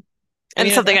 Yeah. Um, I and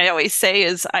mean, something I always say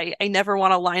is I never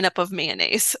want a lineup of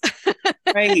mayonnaise.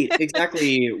 right,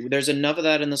 exactly. There's enough of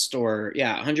that in the store.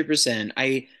 Yeah, 100%.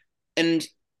 And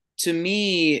to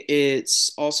me,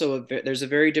 it's also there's a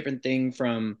very different thing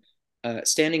from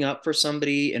standing up for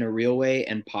somebody in a real way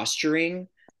and posturing,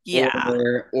 Yeah.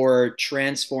 or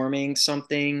transforming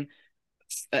something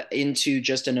into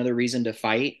just another reason to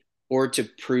fight or to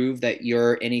prove that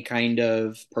you're any kind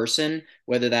of person,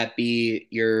 whether that be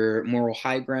your moral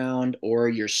high ground or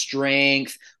your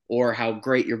strength or how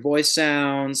great your voice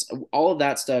sounds, all of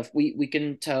that stuff. We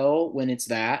can tell when it's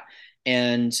that.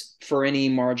 And for any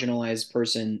marginalized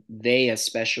person, they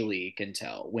especially can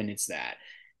tell when it's that.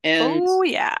 And Oh,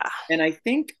 yeah. I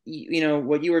think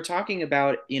what you were talking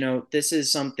about, this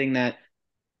is something that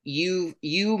you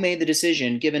made the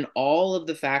decision given all of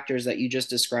the factors that you just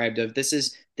described of this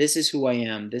is who I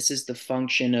am. This is the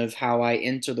function of how I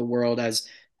enter the world as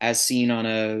seen on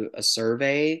a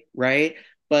survey, right?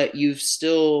 But you've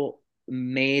still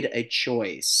made a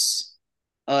choice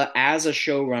as a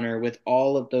showrunner with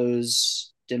all of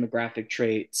those demographic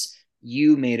traits.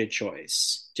 You made a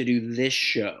choice to do this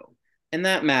show, and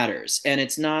that matters. And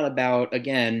it's not about,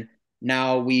 again,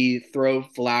 now we throw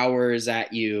flowers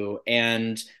at you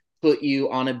and put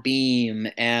you on a beam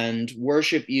and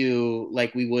worship you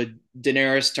like we would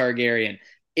Daenerys Targaryen.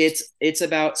 It's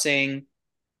about saying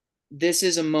this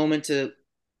is a moment to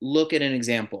look at an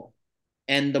example.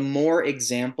 And the more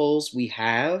examples we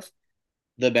have,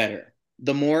 the better.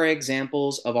 The more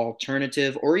examples of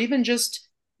alternative or even just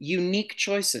unique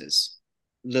choices,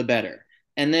 the better.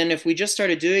 And then if we just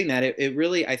started doing that, it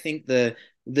really, I think the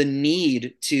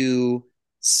need to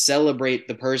celebrate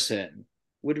the person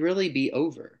would really be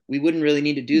over. We wouldn't really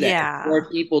need to do that if Yeah. more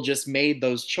people just made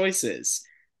those choices.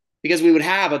 because we would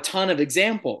have a ton of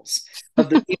examples of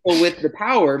the people with the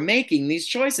power making these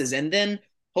choices. And then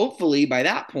hopefully by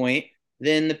that point,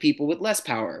 then the people with less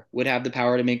power would have the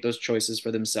power to make those choices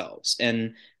for themselves.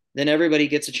 And then everybody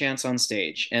gets a chance on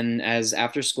stage. And as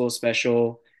after school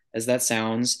special as that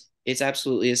sounds, it's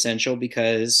absolutely essential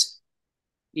because,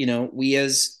 we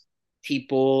as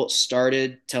people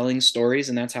started telling stories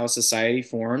and that's how society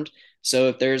formed. So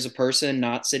if there's a person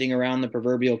not sitting around the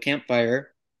proverbial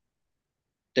campfire,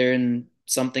 then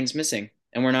something's missing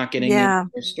and we're not getting the Yeah.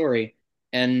 entire story.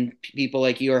 And people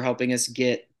like you are helping us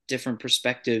get different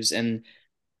perspectives, and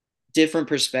different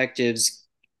perspectives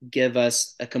give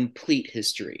us a complete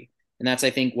history. And that's, I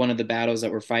think, one of the battles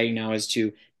that we're fighting now is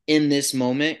to, in this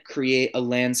moment, create a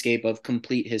landscape of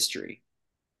complete history.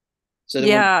 So then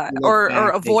when Yeah, we look or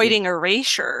back, avoiding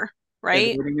erasure,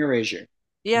 right? avoiding erasure. Mhm.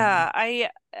 Yeah,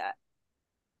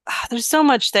 there's so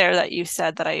much there that you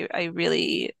said that I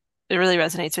really it really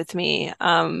resonates with me.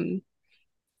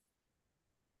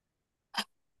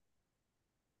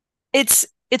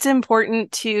 It's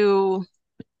important to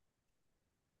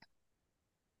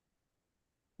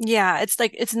yeah, it's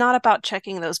like it's not about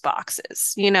checking those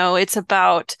boxes, it's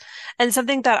about and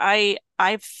something that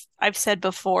I've said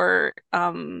before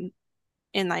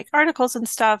in like articles and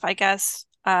stuff, I guess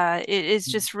it is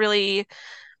just really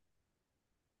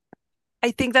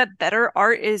I think that better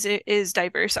art is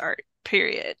diverse art,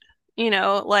 period.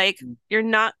 Like you're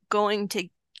not going to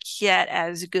get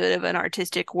as good of an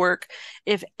artistic work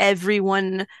if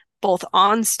everyone both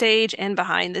on stage and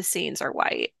behind the scenes are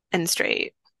white and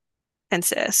straight and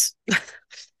cis.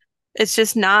 It's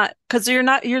just not because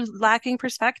you're lacking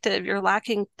perspective. You're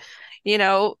lacking, you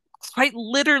know, quite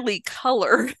literally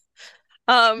color,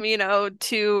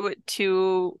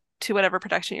 to whatever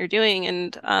production you're doing.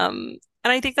 And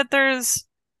I think that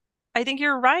I think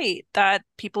you're right that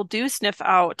people do sniff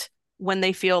out when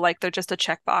they feel like they're just a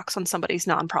checkbox on somebody's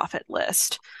nonprofit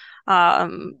list.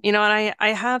 And I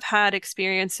have had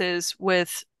experiences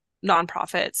with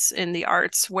nonprofits in the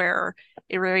arts where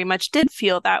it very much did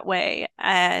feel that way.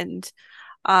 And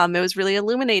it was really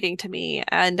illuminating to me.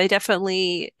 And it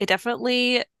definitely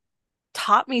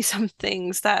taught me some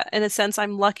things that, in a sense,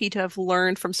 I'm lucky to have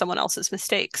learned from someone else's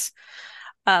mistakes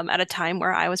at a time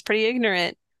where I was pretty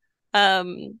ignorant.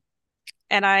 Um,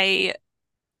 and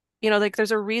like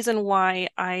there's a reason why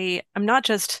I'm not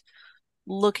just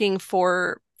looking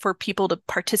for people to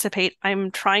participate.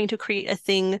 I'm trying to create a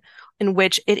thing in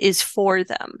which it is for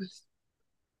them.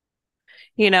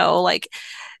 Like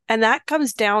and that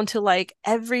comes down to like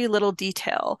every little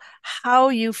detail, how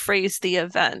you phrase the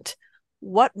event,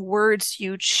 what words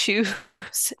you choose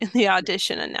in the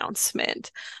audition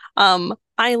announcement.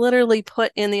 I literally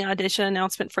put in the audition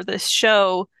announcement for this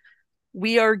show,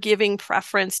 we are giving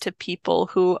preference to people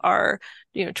who are,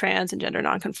 trans and gender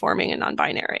nonconforming and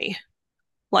non-binary.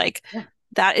 Like Yeah.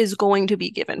 that is going to be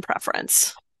given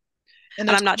preference. And And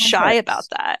there's I'm not shy about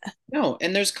context. that. No,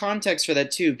 and there's context for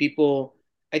that too. People,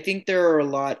 I think there are a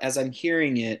lot, as I'm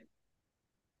hearing it,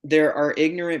 there are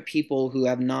ignorant people who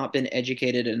have not been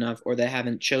educated enough or that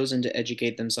haven't chosen to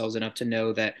educate themselves enough to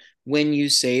know that when you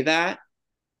say that,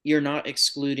 you're not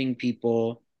excluding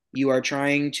people. You are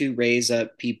trying to raise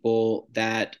up people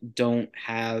that don't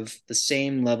have the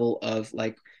same level of,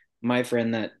 like my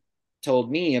friend that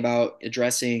told me about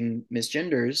addressing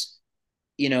misgenders,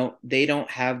 they don't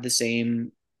have the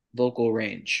same vocal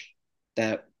range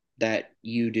that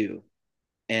you do.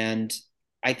 And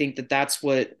I think that that's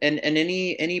what, and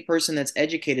any person that's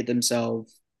educated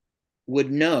themselves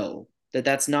would know that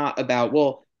that's not about,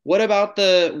 well, what about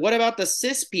the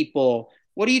cis people,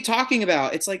 what are you talking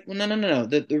about? It's like, well, no, no, no,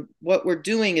 no, what we're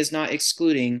doing is not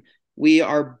excluding, we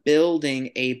are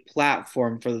building a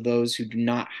platform for those who do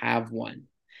not have one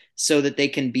so that they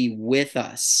can be with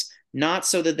us, not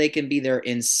so that they can be there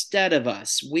instead of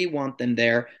us. We want them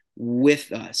there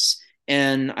with us.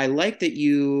 And I like that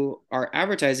you are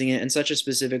advertising it in such a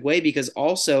specific way, because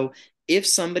also if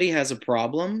somebody has a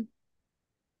problem,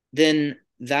 then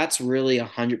that's really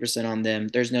 100% on them.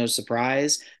 There's no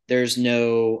surprise. There's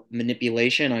no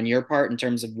manipulation on your part in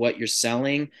terms of what you're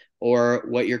selling or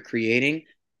what you're creating.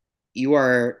 You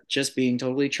are just being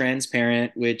totally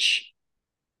transparent, which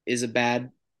is a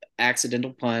bad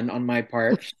accidental pun on my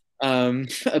part,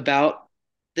 about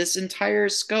this entire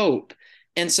scope.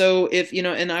 And so, if,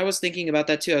 and I was thinking about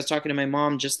that too. I was talking to my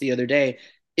mom just the other day.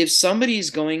 If somebody's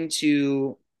going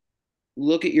to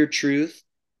look at your truth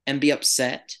and be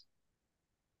upset,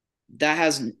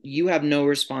 you have no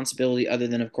responsibility other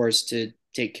than, of course, to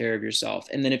take care of yourself.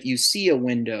 And then if you see a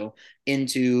window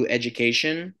into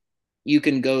education, you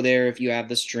can go there if you have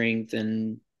the strength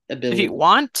If you ability.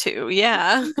 want to,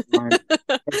 yeah. But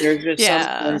there's just some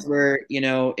Yeah. times where,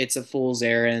 it's a fool's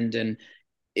errand, and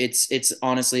it's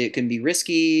honestly, it can be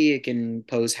risky, it can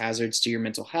pose hazards to your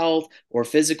mental health or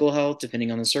physical health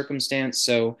depending on the circumstance.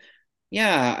 So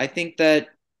yeah, I think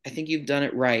you've done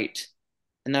it right.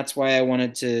 And that's why I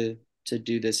wanted to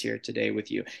do this here today with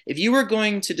you. If you were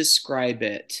going to describe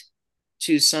it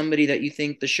to somebody that you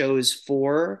think the show is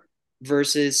for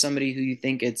versus somebody who you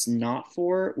think it's not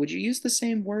for, would you use the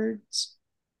same words?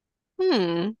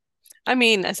 Hmm. I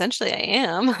mean, essentially I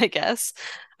am, I guess.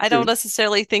 I don't True.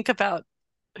 necessarily think about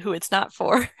who it's not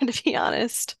for, to be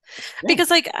honest. Yeah. Because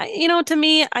like, to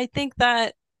me, I think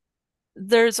that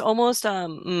there's almost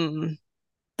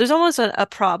there's almost a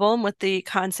problem with the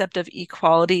concept of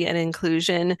equality and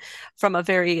inclusion from a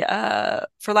very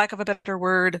for lack of a better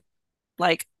word,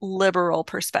 like liberal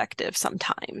perspective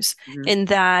sometimes. Mhm. In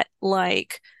that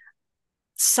like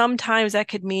sometimes that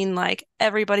could mean like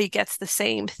everybody gets the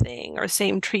same thing or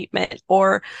same treatment,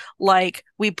 or like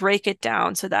we break it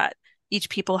down so that each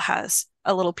people has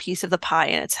a little piece of the pie,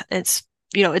 and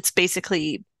it's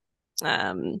basically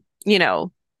you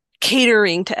know,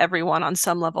 catering to everyone on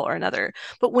some level or another.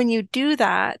 But when you do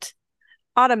that,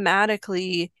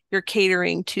 automatically you're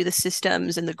catering to the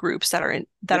systems and the groups that Yep.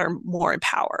 are more in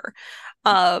power.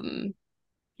 Um,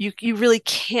 you really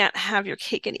can't have your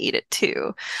cake and eat it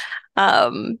too.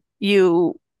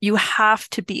 You have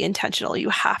to be intentional. You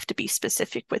have to be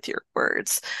specific with your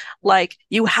words. Like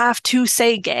you have to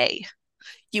say gay.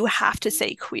 You have to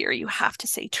say queer. You have to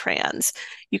say trans.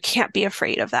 You can't be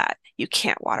afraid of that. You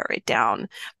can't water it down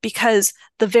because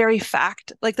the very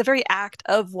act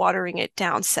of watering it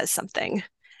down says something,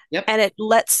 Yep. and it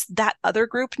lets that other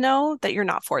group know that you're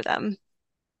not for them.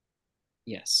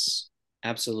 Yes.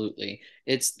 Absolutely.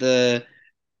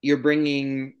 You're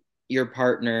bringing your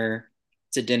partner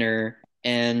to dinner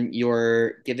and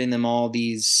you're giving them all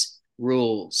these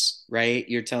rules, right?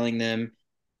 You're telling them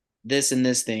this and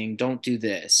this thing, don't do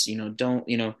this, don't,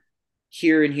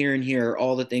 here and here and here are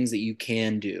all the things that you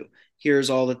can do. Here's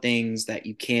all the things that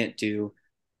you can't do.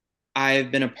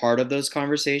 I've been a part of those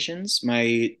conversations.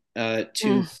 My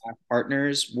two Mm,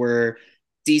 partners were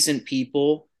decent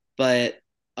people, but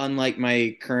unlike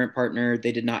my current partner,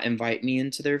 they did not invite me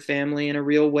into their family in a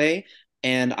real way.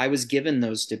 And I was given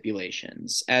those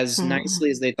stipulations as mm,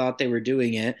 nicely as they thought they were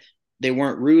doing it. They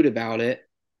weren't rude about it,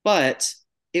 but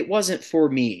it wasn't for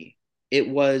me. It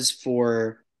was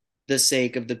for the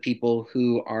sake of the people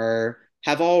who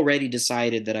have already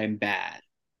decided that I'm bad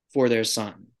for their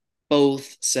son.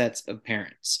 Both sets of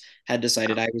parents had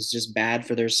decided I was just bad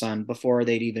for their son before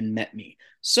they'd even met me.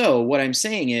 So, what I'm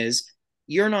saying is,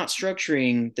 you're not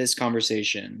structuring this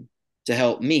conversation to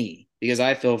help me because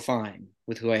I feel fine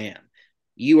with who I am.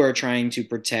 You are trying to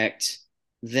protect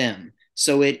them.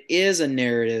 So, it is a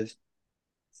narrative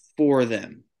for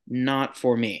them, not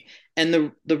for me.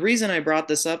 And the reason I brought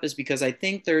this up is because I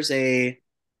think there's a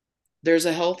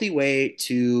healthy way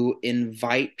to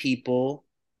invite people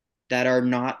that are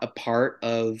not a part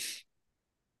of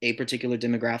a particular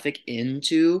demographic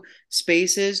into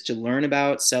spaces to learn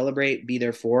about, celebrate, be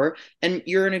there for. And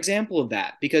you're an example of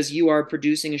that because you are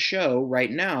producing a show right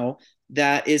now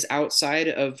that is outside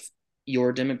of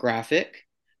your demographic.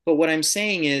 But what I'm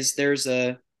saying is there's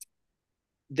a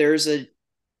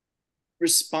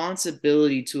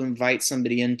responsibility to invite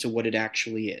somebody into what it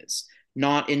actually is,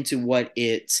 not into what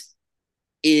it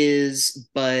is,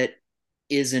 but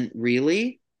isn't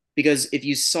really. Because if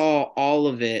you saw all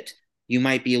of it, you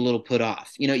might be a little put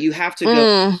off. You have to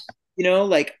go, mm,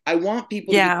 like I want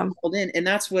people to be yeah. called in. And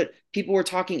that's what people were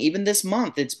talking, even this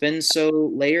month. It's been so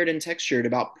layered and textured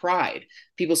about pride.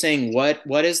 People saying, what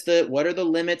are the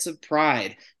limits of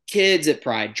pride? Kids at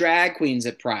Pride, drag queens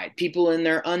at Pride, people in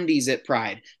their undies at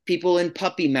Pride, people in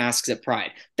puppy masks at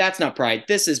Pride. That's not Pride.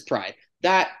 This is Pride.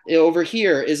 That over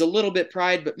here is a little bit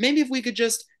Pride, but maybe if we could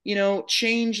just,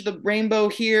 change the rainbow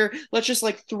here, let's just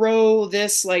like throw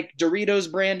this like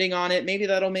Doritos branding on it. Maybe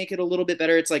that'll make it a little bit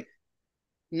better. It's like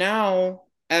now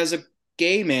as a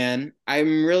gay man,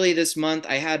 I'm really this month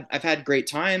I've had great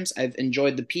times. I've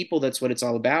enjoyed the people. That's what it's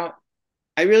all about.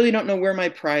 I really don't know where my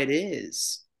pride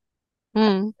is.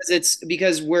 Mm.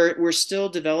 Because we're still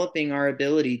developing our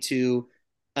ability to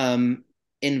um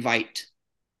invite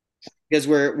because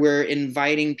we're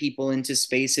inviting people into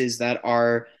spaces that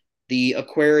are the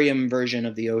aquarium version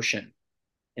of the ocean,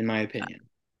 in my opinion.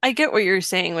 I get what you're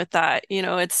saying with that.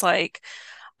 It's like,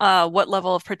 what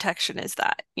level of protection is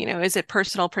that? Is it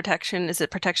personal protection? Is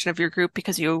it protection of your group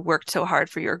because you worked so hard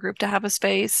for your group to have a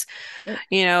space?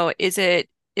 Is it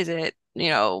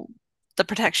the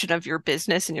protection of your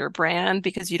business and your brand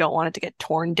because you don't want it to get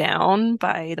torn down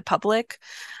by the public?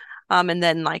 and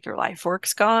then like your life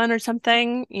work's gone or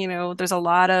something. There's a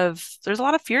lot of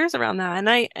fears around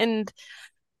that. And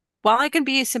while I can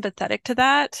be sympathetic to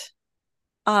that,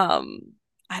 um,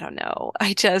 I don't know.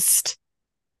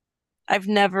 I've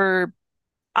never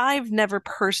I've never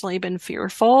personally been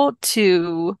fearful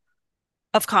to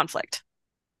of conflict,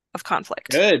 of conflict.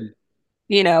 Good.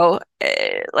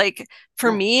 Like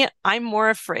for Yeah. me, I'm more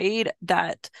afraid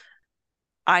that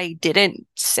I didn't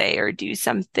say or do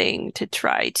something to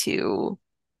try to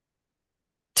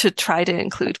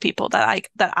include people, that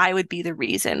I would be the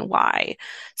reason why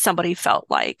somebody felt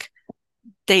like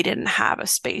they didn't have a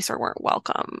space or weren't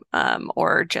welcome,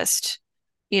 or just,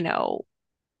 you know,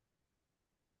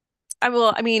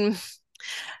 I mean,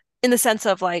 in the sense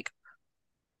of like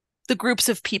the groups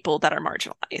of people that are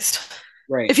marginalized. If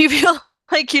Right. you feel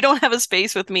like you don't have a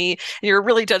space with me and you're a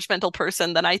really judgmental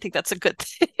person, then I think that's a good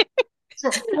thing.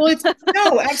 Sure. Well, it's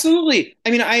no, absolutely.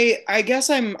 I mean, I guess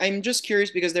I'm just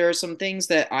curious because there are some things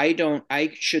that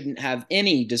I shouldn't have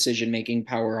any decision-making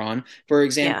power on. For Yeah.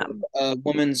 example, a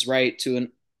woman's right to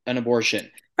an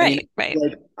abortion. I mean, Right, right.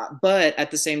 like, but at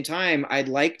the same time, I'd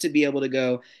like to be able to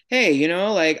go, hey,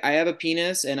 like I have a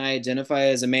penis and I identify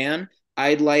as a man.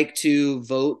 I'd like to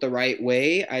vote the right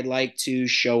way. I'd like to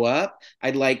show up.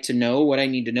 I'd like to know what I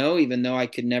need to know, even though I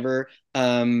could never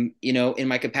in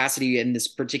my capacity in this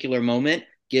particular moment,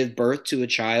 give birth to a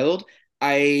child.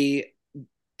 I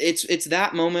it's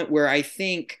that moment where I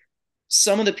think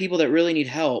some of the people that really need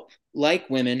help, like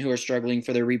women who are struggling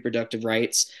for their reproductive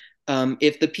rights,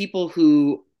 if the people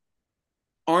who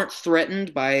aren't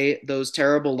threatened by those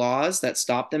terrible laws that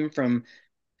stop them from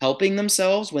helping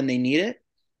themselves when they need it,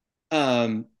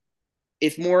 um,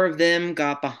 if more of them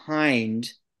got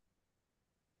behind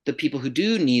the people who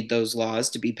do need those laws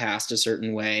to be passed a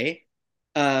certain way,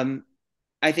 um,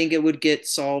 I think it would get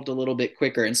solved a little bit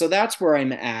quicker. And so that's where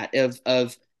I'm at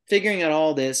of figuring out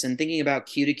all this and thinking about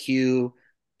Q to Q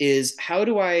is how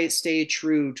do I stay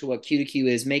true to what Q to Q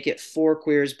is, make it for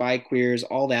queers, by queers,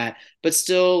 all that, but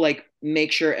still like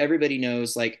make sure everybody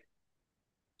knows like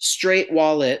straight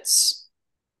wallets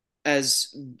as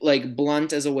like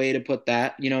blunt as a way to put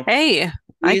that, Hey,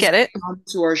 I please get it. come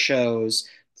to our shows.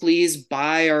 Please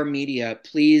buy our media.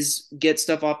 Please get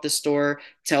stuff off the store.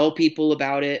 Tell people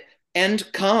about it and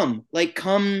come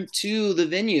to the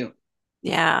venue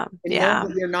Yeah, and know yeah,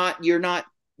 that you're not,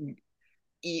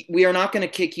 we are not going to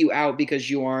kick you out because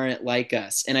you aren't like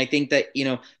us. And I think that,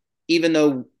 even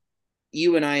though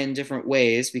you and I in different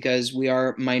ways, because we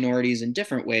are minorities in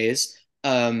different ways,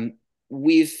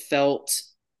 we've felt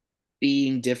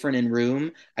being different in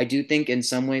room. I do think in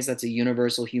some ways that's a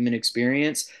universal human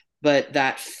experience, but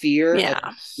that fear of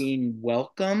yeah, being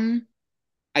welcome,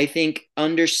 I think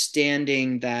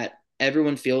understanding that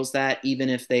everyone feels that even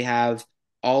if they have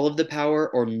all of the power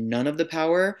or none of the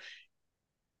power.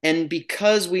 And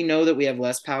because we know that we have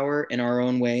less power in our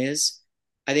own ways,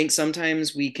 I think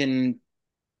sometimes we can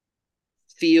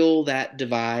feel that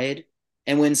divide.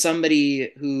 And when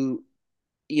somebody who,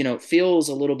 feels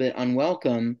a little bit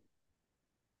unwelcome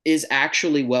is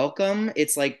actually welcome,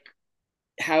 it's like,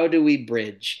 how do we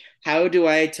bridge? How do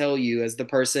I tell you, as the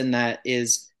person that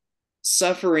is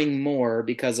suffering more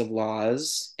because of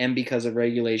laws and because of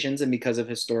regulations and because of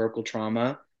historical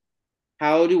trauma,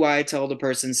 how do I tell the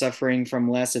person suffering from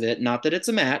less of it, not that it's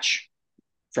a match,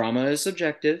 trauma is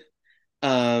subjective,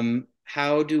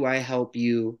 how do I help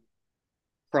you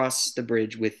cross the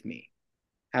bridge with me?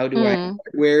 mm,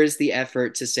 Where is the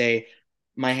effort to say,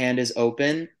 my hand is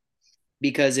open?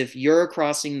 Because if you're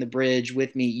crossing the bridge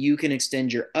with me, you can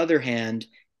extend your other hand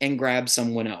and grab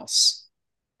someone else,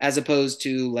 as opposed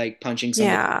to like punching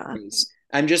somebody yeah. in the face.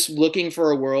 I'm just looking for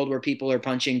a world where people are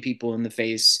punching people in the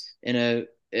face in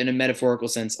a metaphorical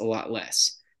sense a lot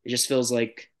less. It just feels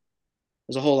like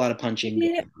there's a whole lot of punching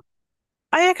going Yeah, on.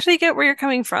 I actually get where you're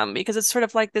coming from, because it's sort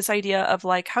of like this idea of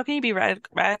like, how can you be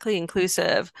radically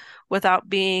inclusive without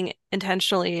being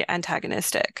intentionally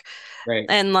antagonistic? Right.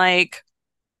 And like,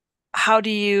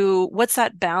 what's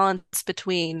that balance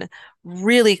between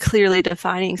really clearly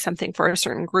defining something for a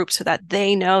certain group so that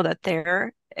they know that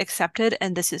they're accepted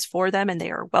and this is for them and they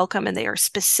are welcome and they are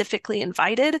specifically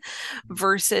invited,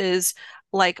 versus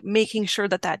like making sure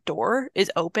that that door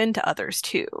is open to others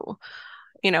too.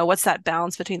 What's that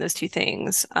balance between those two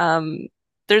things?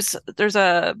 There's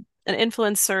an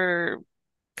influencer,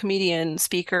 comedian,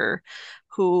 speaker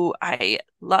who I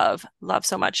love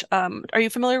so much. Are you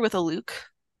familiar with a Luke?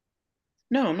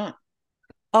 No, I'm not.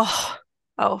 Oh,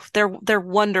 oh, they're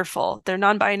wonderful. They're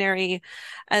non-binary,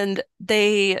 and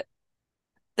they're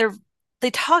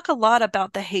they talk a lot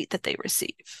about the hate that they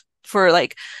receive.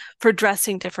 for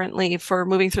dressing differently, for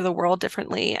moving through the world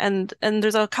differently. And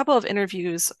there's a couple of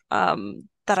interviews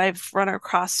that I've run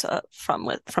across from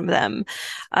them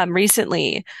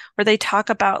recently where they talk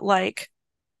about like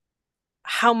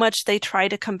how much they try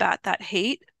to combat that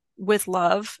hate with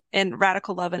love and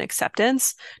radical love and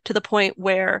acceptance to the point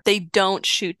where they don't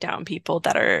shoot down people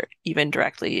that are even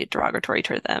directly derogatory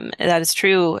to them. And that is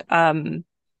true.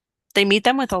 They meet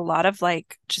them with a lot of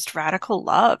like just radical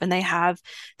love, and they have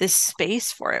this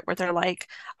space for it where they're like,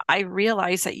 I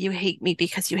realize that you hate me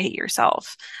because you hate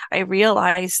yourself. I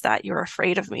realize that you're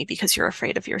afraid of me because you're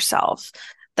afraid of yourself.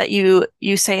 That you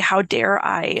say, how dare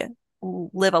I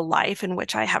live a life in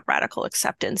which I have radical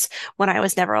acceptance when I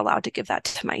was never allowed to give that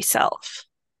to myself.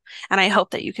 And I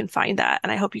hope that you can find that.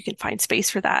 And I hope you can find space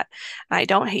for that. And I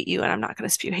don't hate you, and I'm not going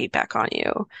to spew hate back on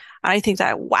you. And I think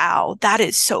that, wow, that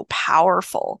is so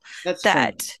powerful. That's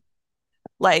That, strength.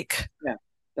 like, Yeah,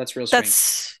 that's real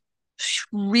strength. that's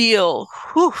real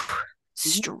whew, Mhm.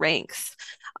 strength.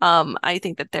 I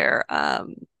think that they're,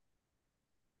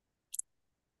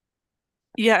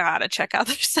 you gotta check out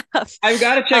their stuff. I've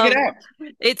got to check it out.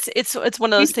 It's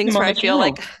one of those Keep things them where on I the feel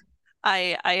channel. like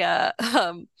I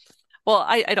well,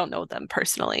 I don't know them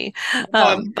personally. No,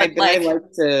 But I like,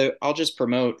 like to. I'll just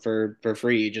promote for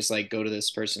free. Just like go to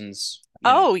this person's.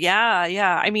 oh yeah,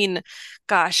 yeah. I mean,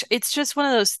 gosh, it's just one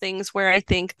of those things where I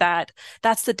think that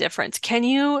that's the difference. Can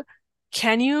you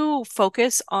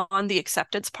focus on the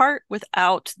acceptance part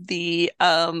without the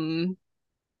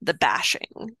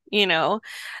bashing, you know?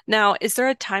 Now, is there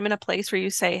a time and a place where you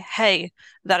say, "Hey,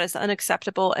 that is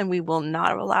unacceptable and we will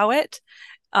not allow it.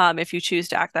 If you choose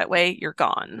to act that way, you're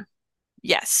gone."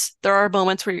 Yes, there are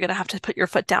moments where you're going to have to put your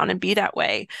foot down and be that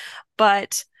way.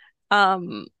 But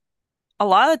um, a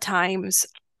lot of times,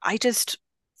 I just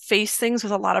face things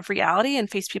with a lot of reality and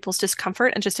face people's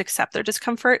discomfort and just accept their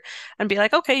discomfort and be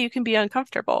like, okay, you can be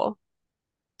uncomfortable,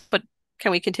 but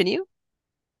can we continue?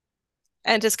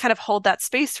 And just kind of hold that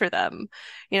space for them.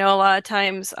 A lot of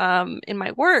times in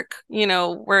my work,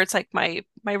 where it's like my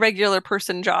regular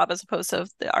person job as opposed to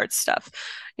the art stuff,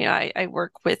 I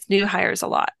work with new hires a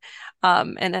lot.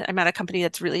 And I'm at a company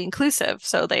that's really inclusive.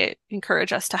 So they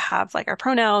encourage us to have like our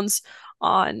pronouns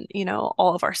on,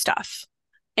 all of our stuff.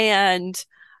 And,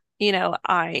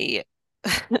 I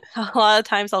a lot of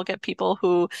times I'll get people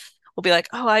who will be like,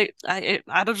 "Oh, I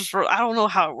don't know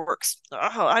how it works.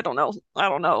 Oh, I don't know. I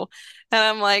don't know." And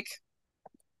I'm like,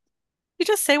 "You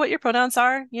just say what your pronouns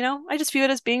are, I just view it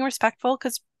as being respectful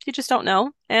because you just don't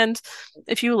know. And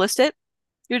if you list it,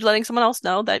 you're letting someone else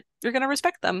know that you're going to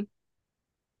respect them."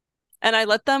 And I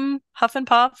let them huff and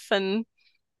puff and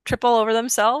trip all over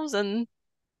themselves and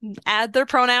add their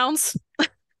pronouns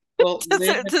Well, to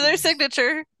their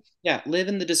signature. live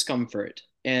in the discomfort.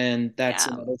 And that's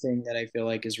Yeah. another thing that I feel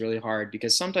like is really hard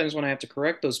because sometimes when I have to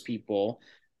correct those people,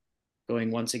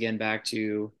 going once again back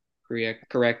to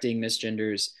correcting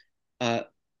misgenders, uh,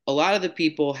 a lot of the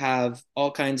people have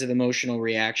all kinds of emotional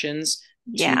reactions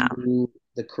Yeah. to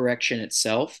the correction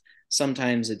itself.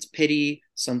 Sometimes it's pity,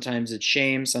 sometimes it's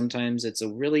shame, sometimes it's a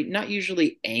really, not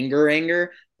usually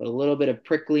anger, but a little bit of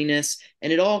prickliness.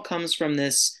 And it all comes from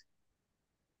this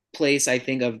place, I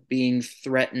think, of being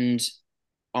threatened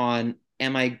on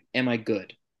am I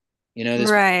good?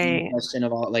 This Right. question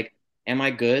of all like, am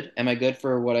I good? Am I good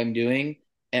for what I'm doing?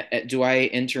 Do I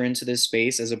enter into this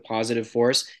space as a positive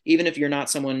force? Even if you're not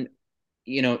someone,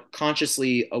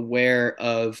 consciously aware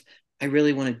of, I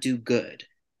really want to do good.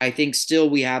 I think still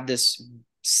we have this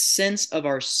sense of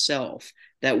ourself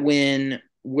that when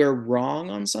we're wrong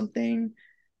on something,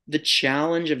 the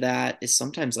challenge of that is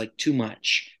sometimes like too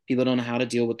much. People don't know how to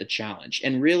deal with the challenge.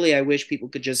 And really, I wish people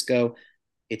could just go,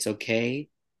 it's okay.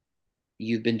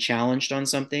 You've been challenged on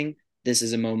something. This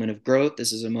is a moment of growth.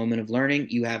 This is a moment of learning.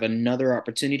 You have another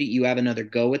opportunity. You have another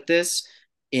go with this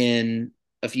in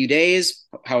a few days,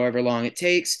 however long it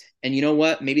takes. And you know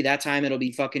what? Maybe that time it'll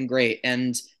be fucking great.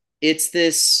 And it's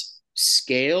this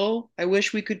scale I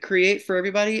wish we could create for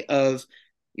everybody of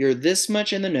you're this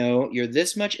much in the know, you're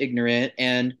this much ignorant,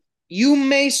 and you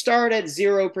may start at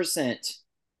 0%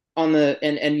 on the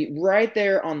and right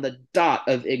there on the dot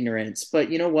of ignorance. But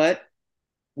you know what?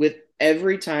 With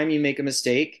every time you make a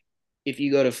mistake, if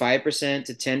you go to 5%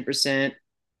 to 10%,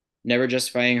 never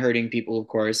justifying hurting people, of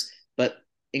course, but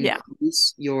Yeah.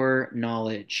 increase your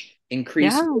knowledge,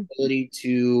 increase Yeah. your ability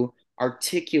to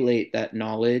articulate that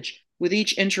knowledge with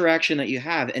each interaction that you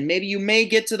have. And maybe you may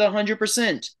get to the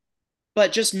 100%,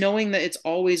 but just knowing that it's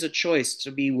always a choice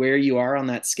to be where you are on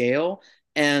that scale.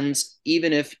 And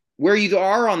even if where you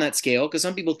are on that scale, because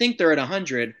some people think they're at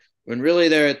 100 when really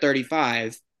they're at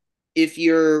 35, if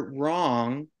you're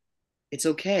wrong, It's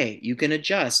okay. You can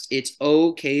adjust. It's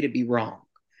okay to be wrong.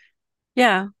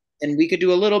 Yeah, And we could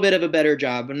do a little bit of a better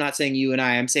job. I'm not saying you and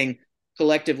I'm saying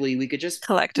collectively we could just be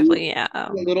collectively, yeah.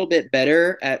 a little bit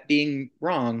better at being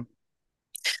wrong.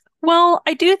 Well,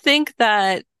 I do think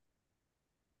that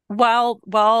while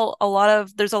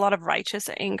there's a lot of righteous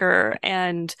anger,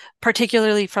 and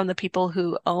particularly from the people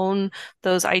who own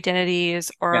those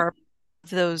identities Yeah. or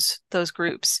those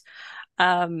groups,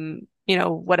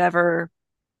 whatever,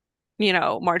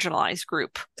 marginalized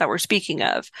group that we're speaking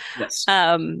of. Yes.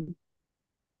 Um,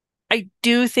 I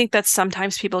do think that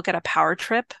sometimes people get a power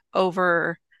trip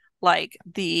over like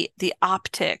the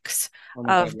optics Oh my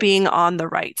God, of yes. being on the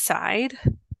right side.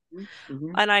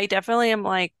 Mm-hmm. And I definitely am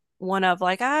like one of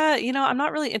like, I'm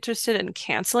not really interested in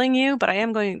canceling you, but I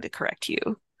am going to correct you.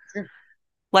 Sure.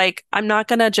 Like, I'm not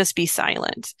gonna just be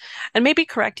silent. And maybe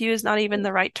correct you is not even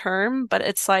the right term, but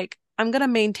it's like, I'm gonna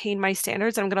maintain my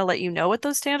standards. I'm gonna let you know what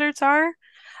those standards are.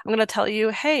 I'm gonna tell you,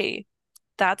 hey,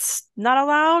 that's not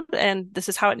allowed, and this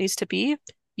is how it needs to be.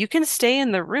 You can stay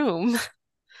in the room,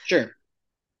 Sure.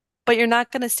 but you're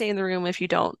not gonna stay in the room if you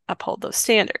don't uphold those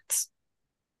standards,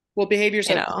 Well, behaviors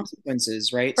you have know?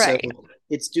 consequences, right? So Right.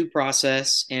 it's due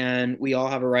process, and we all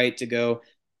have a right to go,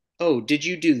 oh, did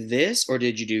you do this or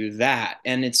did you do that?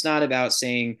 And it's not about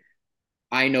saying,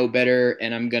 I know better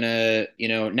and I'm gonna,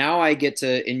 now I get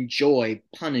to enjoy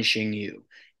punishing you.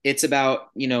 It's about,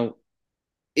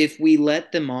 if we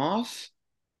let them off,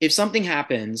 if something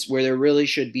happens where there really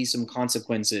should be some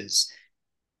consequences,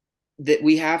 that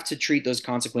we have to treat those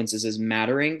consequences as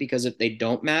mattering, because if they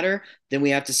don't matter, then we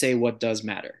have to say what does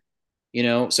matter.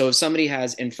 So if somebody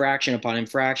has infraction upon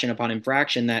infraction upon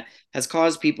infraction that has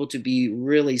caused people to be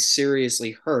really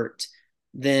seriously hurt,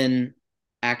 then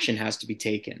action has to be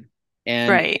taken. And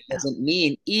Right. it doesn't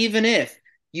mean, even if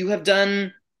you have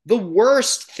done the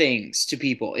worst things to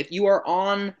people, if you are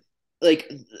on like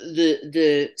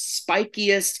the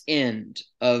spikiest end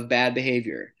of bad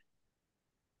behavior,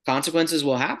 consequences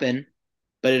will happen,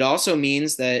 but it also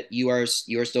means that you are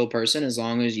still a person as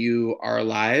long as you are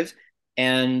alive,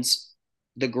 and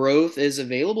the growth is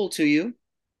available to you.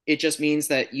 It just means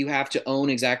that you have to own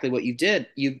exactly what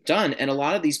you've done. And a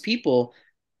lot of these people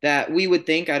that we would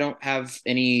think, I don't have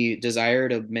any desire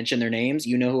to mention their names,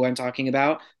 you know who I'm talking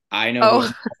about, I know who Oh,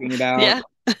 I'm talking about. yeah.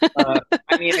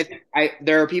 I mean, I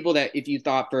there are people that if you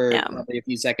thought for Yeah. probably a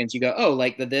few seconds, you go, oh,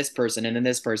 like this person and then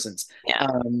this person's. Yeah.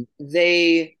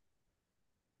 They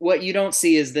What you don't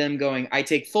see is them going, I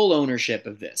take full ownership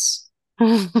of this.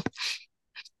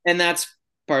 And that's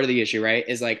part of the issue, right?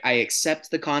 Is like, I accept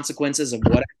the consequences of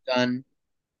what I've done,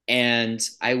 and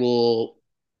I will,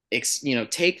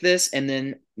 take this and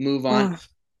then move on. Ugh.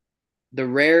 The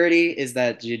rarity is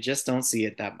that you just don't see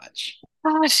it that much.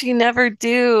 Gosh, you never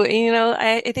do. And,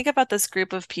 I think about this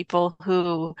group of people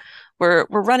who were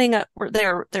running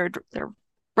they're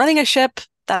running a ship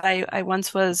that I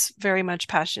once was very much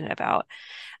passionate about.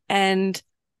 And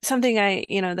something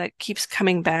that keeps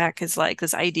coming back is like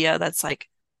this idea that's like,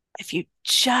 if you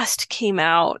just came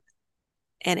out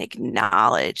and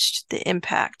acknowledged the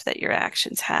impact that your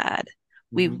actions had,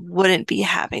 we Mm-hmm. wouldn't be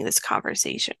having this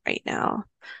conversation right now.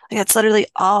 Like that's literally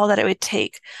all that it would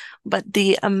take. But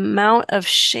the amount of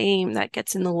shame that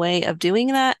gets in the way of doing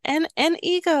that, and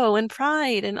ego and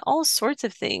pride and all sorts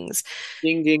of things,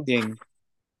 Ding, ding, ding.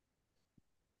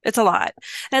 it's a lot.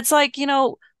 And it's like,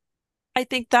 I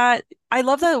think that I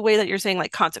love the way that you're saying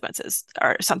like consequences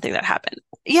are something that happen.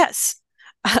 Yes,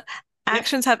 Yeah.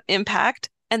 actions have impact,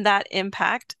 and that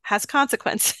impact has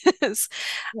consequences.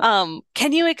 Yeah.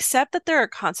 Can you accept that there are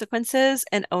consequences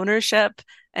and ownership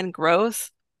and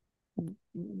growth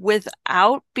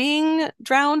without being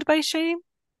drowned by shame?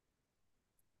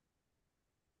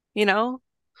 You know,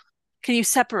 can you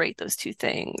separate those two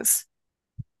things?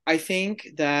 I think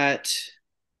that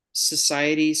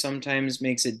society sometimes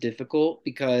makes it difficult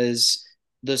because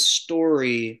the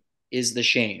story is the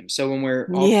shame. So when we're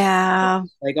all Yeah.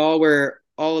 like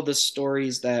all of the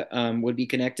stories that would be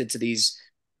connected to these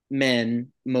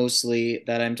men mostly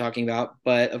that I'm talking about,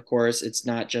 but of course it's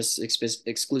not just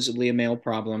exclusively a male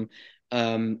problem.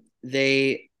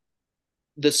 They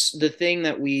the thing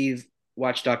that we've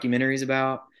watched documentaries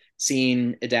about,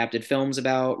 seen adapted films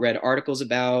about, read articles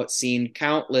about, seen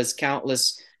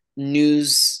countless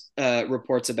news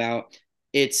reports about.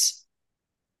 It's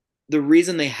the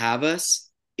reason they have us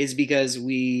is because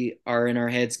we are in our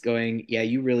heads going, yeah,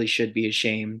 you really should be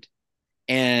ashamed,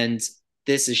 and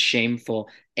this is shameful,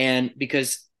 and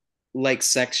because like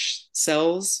sex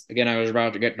sells again, I was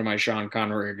about to get to my Sean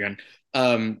Connery again.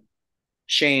 um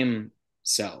Shame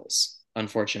sells,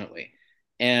 unfortunately.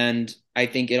 And I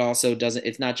think it also doesn't,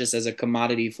 it's not just as a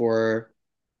commodity for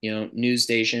news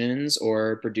stations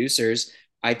or producers.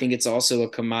 I think it's also a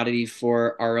commodity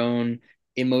for our own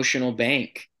emotional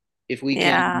bank. If we can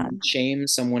Yeah. shame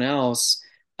someone else,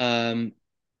 um,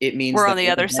 it means We're that on the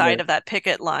we're other side better. of that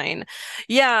picket line.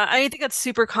 Yeah, I think that's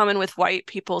super common with white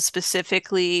people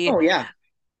specifically, Oh yeah.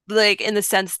 like in the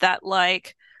sense that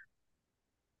like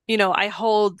I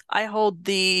hold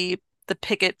the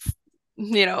picket,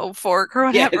 fork or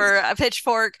whatever, Yes. a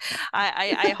pitchfork.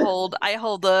 I hold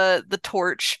the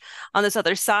torch on this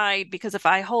other side because if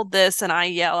I hold this and I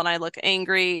yell and I look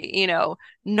angry,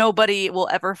 nobody will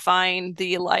ever find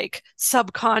the like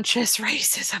subconscious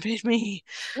racism in me.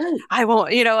 Right. I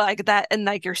won't, like that, and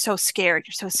like you're so scared,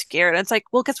 you're so scared. And it's like,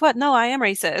 well, guess what? No, I am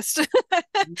racist.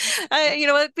 You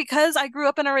know what? Because I grew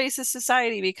up in a racist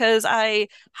society, because I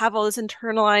have all this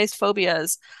internalized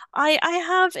phobias. I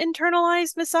have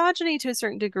internalized misogyny to a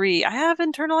certain degree. I have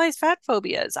internalized fat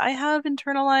phobias. I have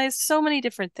internalized so many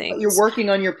different But you're things. working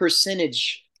on your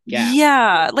percentage gap.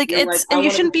 Yeah, like You're like, it's, I and you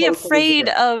want to be shouldn't be closer to afraid zero.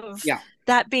 of Yeah.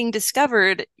 that being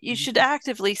discovered. You should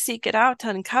actively seek it out to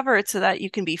uncover it so that you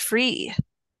can be free.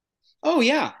 Oh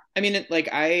yeah. I mean, like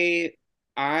I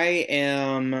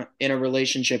am in a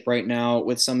relationship right now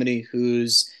with somebody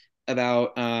who's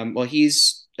about well,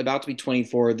 he's about to be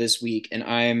 24 this week and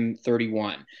I'm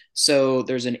 31. So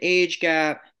there's an age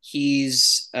gap.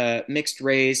 He's mixed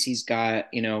race. He's got,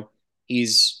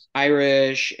 he's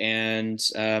Irish and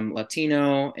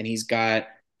Latino, and he's got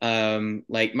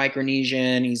like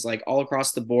Micronesian. He's like all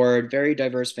across the board, very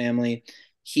diverse family.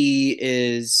 He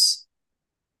is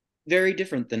very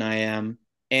different than I am.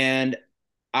 And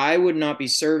I would not be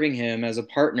serving him as a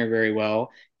partner very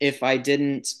well if I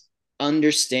didn't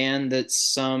understand that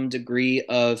some degree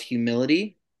of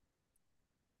humility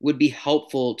would be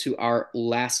helpful to our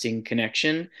lasting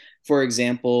connection. For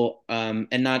example, and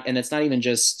it's not even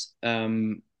just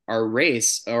our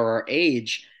race or our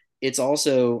age. It's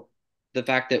also the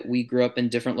fact that we grew up in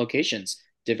different locations,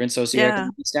 different Yeah.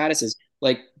 socioeconomic statuses.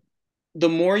 Like the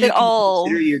more It you can all,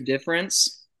 consider your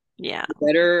difference, yeah. the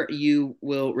better you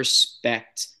will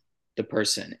respect the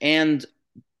person. And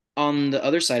on the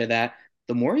other side of that,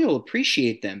 the more you'll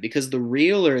appreciate them because the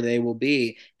realer they will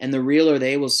be and the realer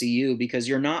they will see you because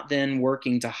you're not then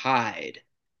working to hide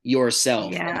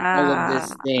yourself and all of Yeah.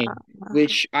 this thing,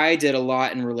 which I did a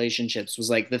lot in relationships was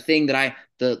like the thing that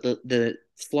the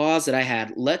flaws that I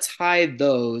had, let's hide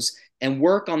those and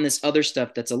work on this other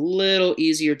stuff that's a little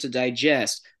easier to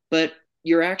digest. But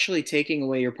you're actually taking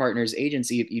away your partner's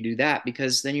agency if you do that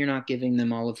because then you're not giving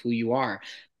them all of who you are.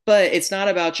 But it's not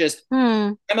about just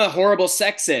Hmm. I'm a horrible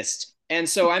sexist. And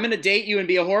so I'm going to date you and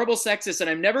be a horrible sexist and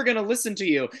I'm never going to listen to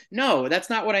you. No, that's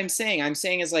not what I'm saying. I'm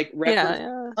saying is like Yeah, reference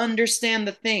yeah. understand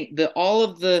the thing, all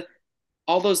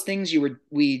those things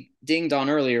we dinged on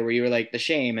earlier where you were like the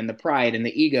shame and the pride and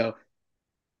the ego.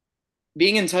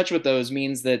 Being in touch with those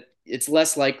means that it's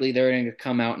less likely they're going to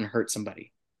come out and hurt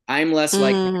somebody. I'm less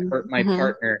likely to hurt my Mm-hmm.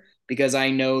 partner because I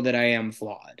know that I am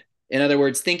flawed. In other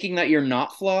words, thinking that you're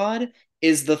not flawed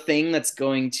is the thing that's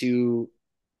going to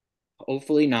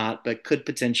hopefully not, but could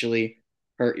potentially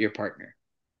hurt your partner.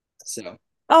 So,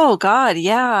 Oh God,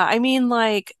 yeah. I mean,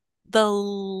 like the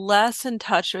less in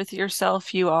touch with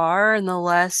yourself you are, and the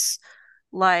less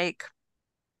like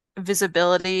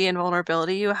visibility and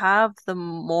vulnerability you have, the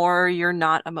more you're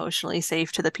not emotionally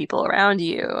safe to the people around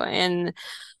you. And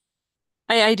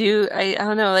I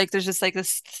don't know, like there's just like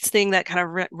this thing that kind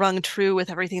of rung true with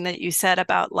everything that you said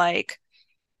about like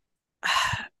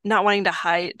not wanting to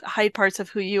hide parts of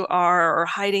who you are, or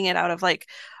hiding it out of like,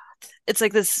 it's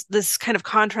like this kind of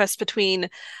contrast between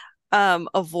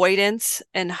avoidance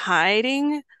and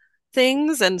hiding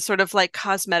things, and sort of like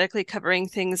cosmetically covering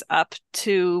things up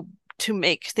to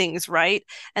make things right,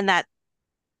 and that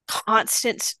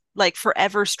constant like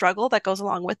forever struggle that goes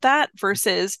along with that,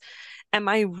 versus am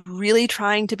I really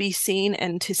trying to be seen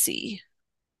and to see?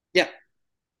 yeah,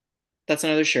 that's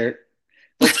another shirt.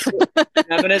 Let's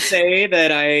I'm gonna say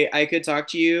that I could talk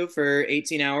to you for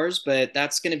 18 hours, but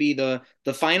that's gonna be the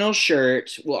final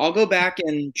shirt. Well, I'll go back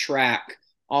and track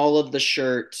all of the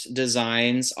shirt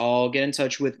designs. I'll get in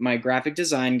touch with my graphic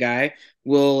design guy.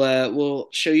 We'll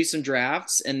show you some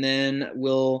drafts and then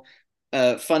we'll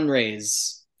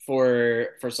fundraise for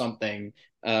something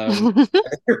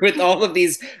with all of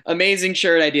these amazing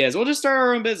shirt ideas. We'll just start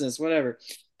our own business, whatever.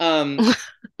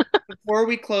 Before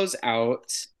we close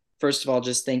out, first of all,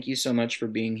 just thank you so much for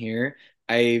being here.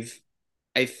 I've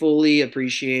I fully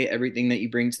appreciate everything that you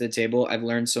bring to the table. I've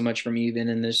learned so much from you even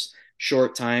in this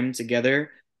short time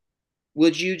together.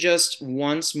 Would you just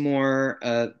once more,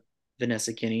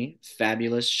 Vanessa Kinney,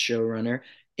 fabulous showrunner,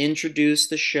 introduce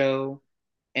the show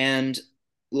and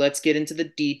let's get into the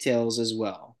details as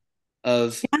well.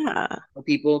 of Yeah. how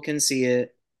people can see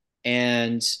it,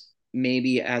 and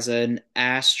maybe as an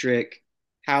asterisk,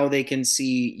 how they can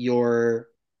see your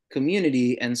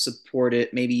community and support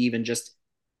it, maybe even just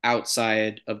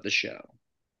outside of the show.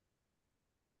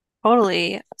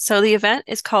 Totally. So the event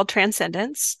is called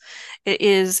Transcendence. It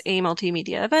is a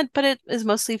multimedia event, but it is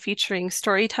mostly featuring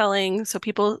storytelling. So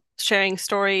people sharing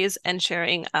stories and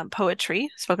sharing poetry,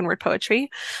 spoken word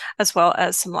poetry, as well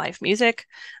as some live music.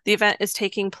 The event is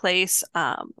taking place,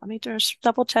 let me just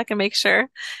double check and make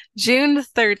sure, June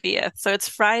 30th. So it's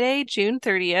Friday, June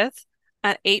 30th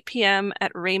at 8 p.m.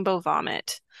 at Rainbow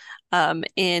Vomit.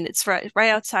 It's right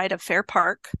outside of Fair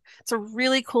Park. It's a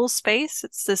really cool space.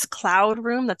 It's this cloud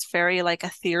room that's very like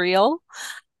ethereal.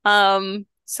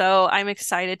 So I'm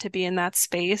excited to be in that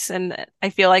space, and I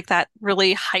feel like that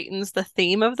really heightens the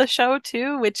theme of the show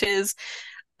too, which is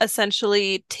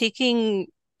essentially taking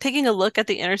a look at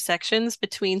the intersections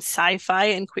between sci-fi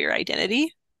and queer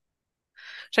identity.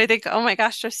 Which I think, oh my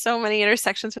gosh, there's so many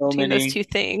intersections So between those many. two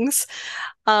things.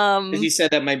 As you Um,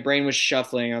 said that, my brain was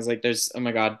shuffling. I was like, "There's, oh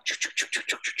my God."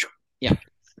 Yeah.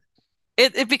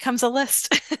 it becomes a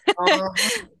list.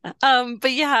 Uh-huh.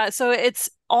 But yeah, so it's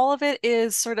all of it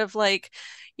is sort of like,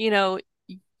 you know,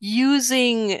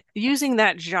 using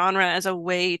that genre as a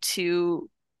way to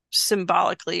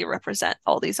symbolically represent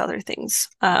all these other things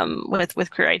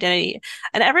with queer identity.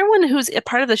 And everyone who's a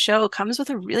part of the show comes with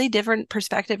a really different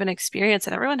perspective and experience,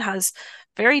 and everyone has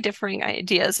very differing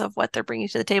ideas of what they're bringing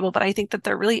to the table. But I think that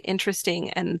they're really interesting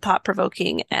and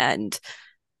thought-provoking and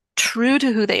true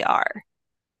to who they are.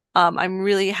 I'm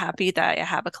really happy that I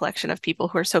have a collection of people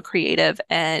who are so creative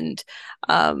and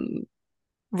um,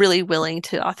 really willing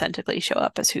to authentically show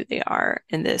up as who they are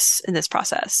in this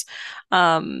process.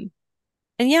 Um,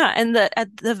 and yeah, and the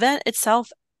at the event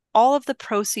itself, all of the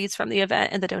proceeds from the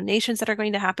event and the donations that are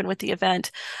going to happen with the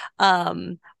event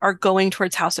are going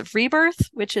towards House of Rebirth,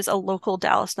 which is a local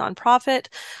Dallas nonprofit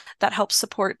that helps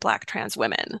support Black trans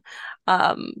women.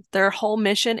 Their whole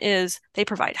mission is they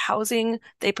provide housing,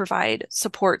 they provide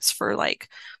supports for like,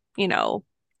 you know,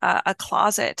 a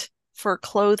closet, for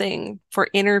clothing, for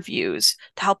interviews,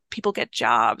 to help people get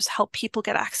jobs, help people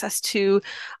get access to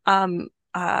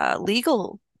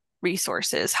legal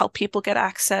resources, help people get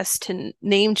access to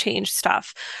name change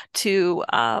stuff, to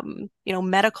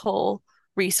medical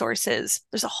resources.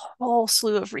 There's a whole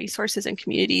slew of resources and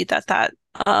community that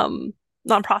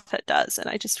nonprofit does, and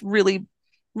I just really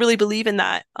believe in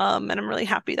that. And I'm really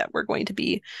happy that we're going to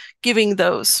be giving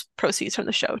those proceeds from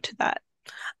the show to that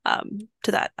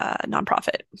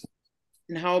nonprofit.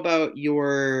 And how about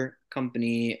your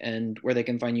company and where they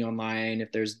can find you online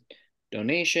if there's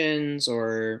donations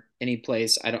or any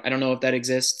place? I don't know if that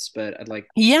exists, but I'd like.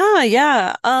 Yeah,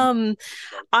 yeah.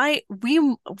 I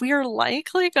we are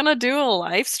likely gonna do a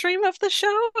live stream of the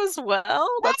show as well.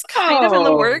 That's kind of in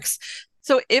the Oh, works.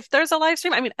 So if there's a live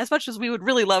stream, I mean, as much as we would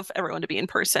really love everyone to be in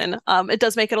person, it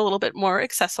does make it a little bit more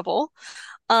accessible.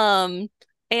 Um,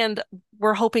 and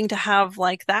we're hoping to have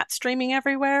like that streaming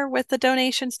everywhere with the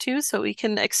donations too, so we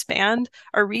can expand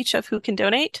our reach of who can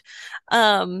donate.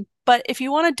 But if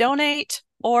you want to donate,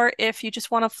 or if you just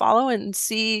want to follow and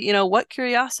see, what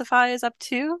Curiosify is up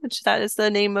to, which that is the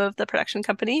name of the production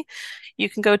company, you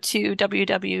can go to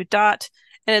www dot,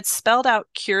 and it's spelled out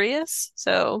curious.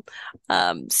 So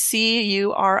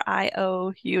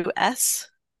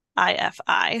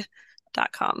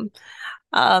CuriousiFI.com.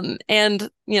 And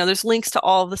there's links to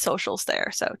all of the socials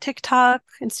there. So TikTok,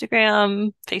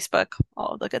 Instagram, Facebook,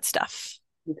 all of the good stuff.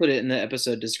 we'll put it in the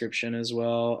episode description as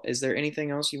well. Is there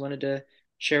anything else you wanted to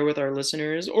share with our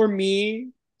listeners or me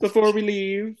before we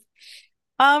leave?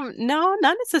 No,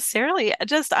 not necessarily.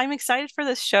 Just I'm excited for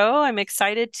this show. I'm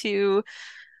excited to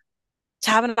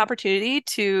have an opportunity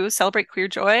to celebrate queer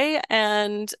joy,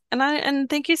 and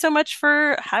thank you so much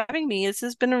for having me. This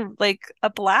has been like a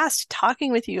blast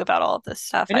talking with you about all of this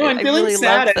stuff. I know I, I'm I feeling really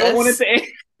sad. love I don't want it this. to end.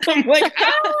 I'm like,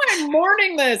 oh, I'm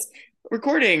mourning this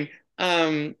recording.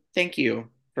 Thank you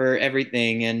for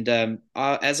everything. And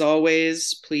as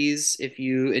always, please, if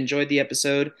you enjoyed the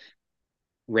episode,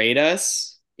 rate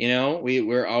us.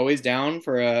 We're always down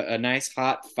for a nice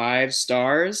hot 5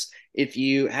 stars. If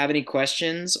you have any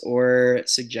questions or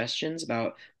suggestions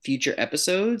about future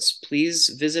episodes, please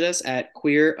visit us at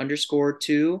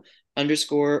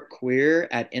queer_2_queer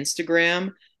at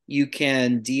Instagram. You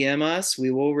can DM us.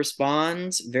 We will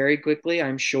respond very quickly,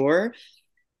 I'm sure.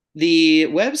 The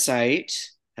website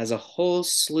has a whole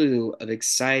slew of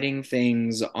exciting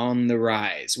things on the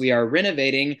rise. We are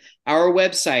renovating our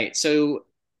website. So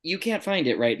you can't find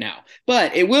it right now,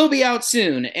 but it will be out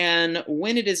soon. And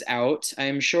when it is out, I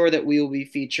am sure that we will be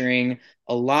featuring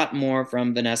a lot more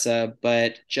from Vanessa.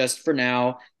 But just for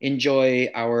now, enjoy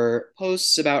our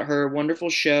posts about her wonderful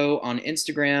show on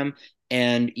Instagram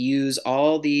and use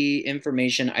all the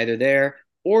information either there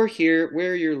or here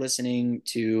where you're listening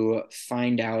to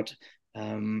find out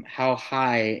how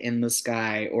high in the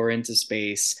sky or into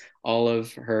space all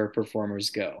of her performers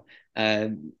go.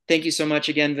 Thank you so much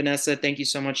again, Vanessa. Thank you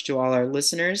so much to all our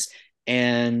listeners.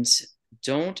 And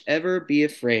don't ever be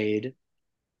afraid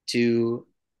to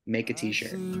make a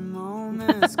t-shirt.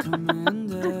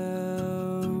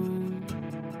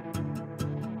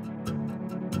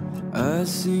 I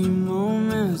see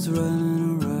moments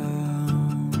running around.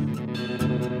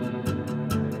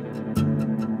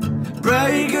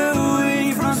 Break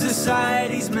away from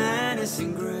society's madness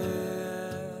and grace.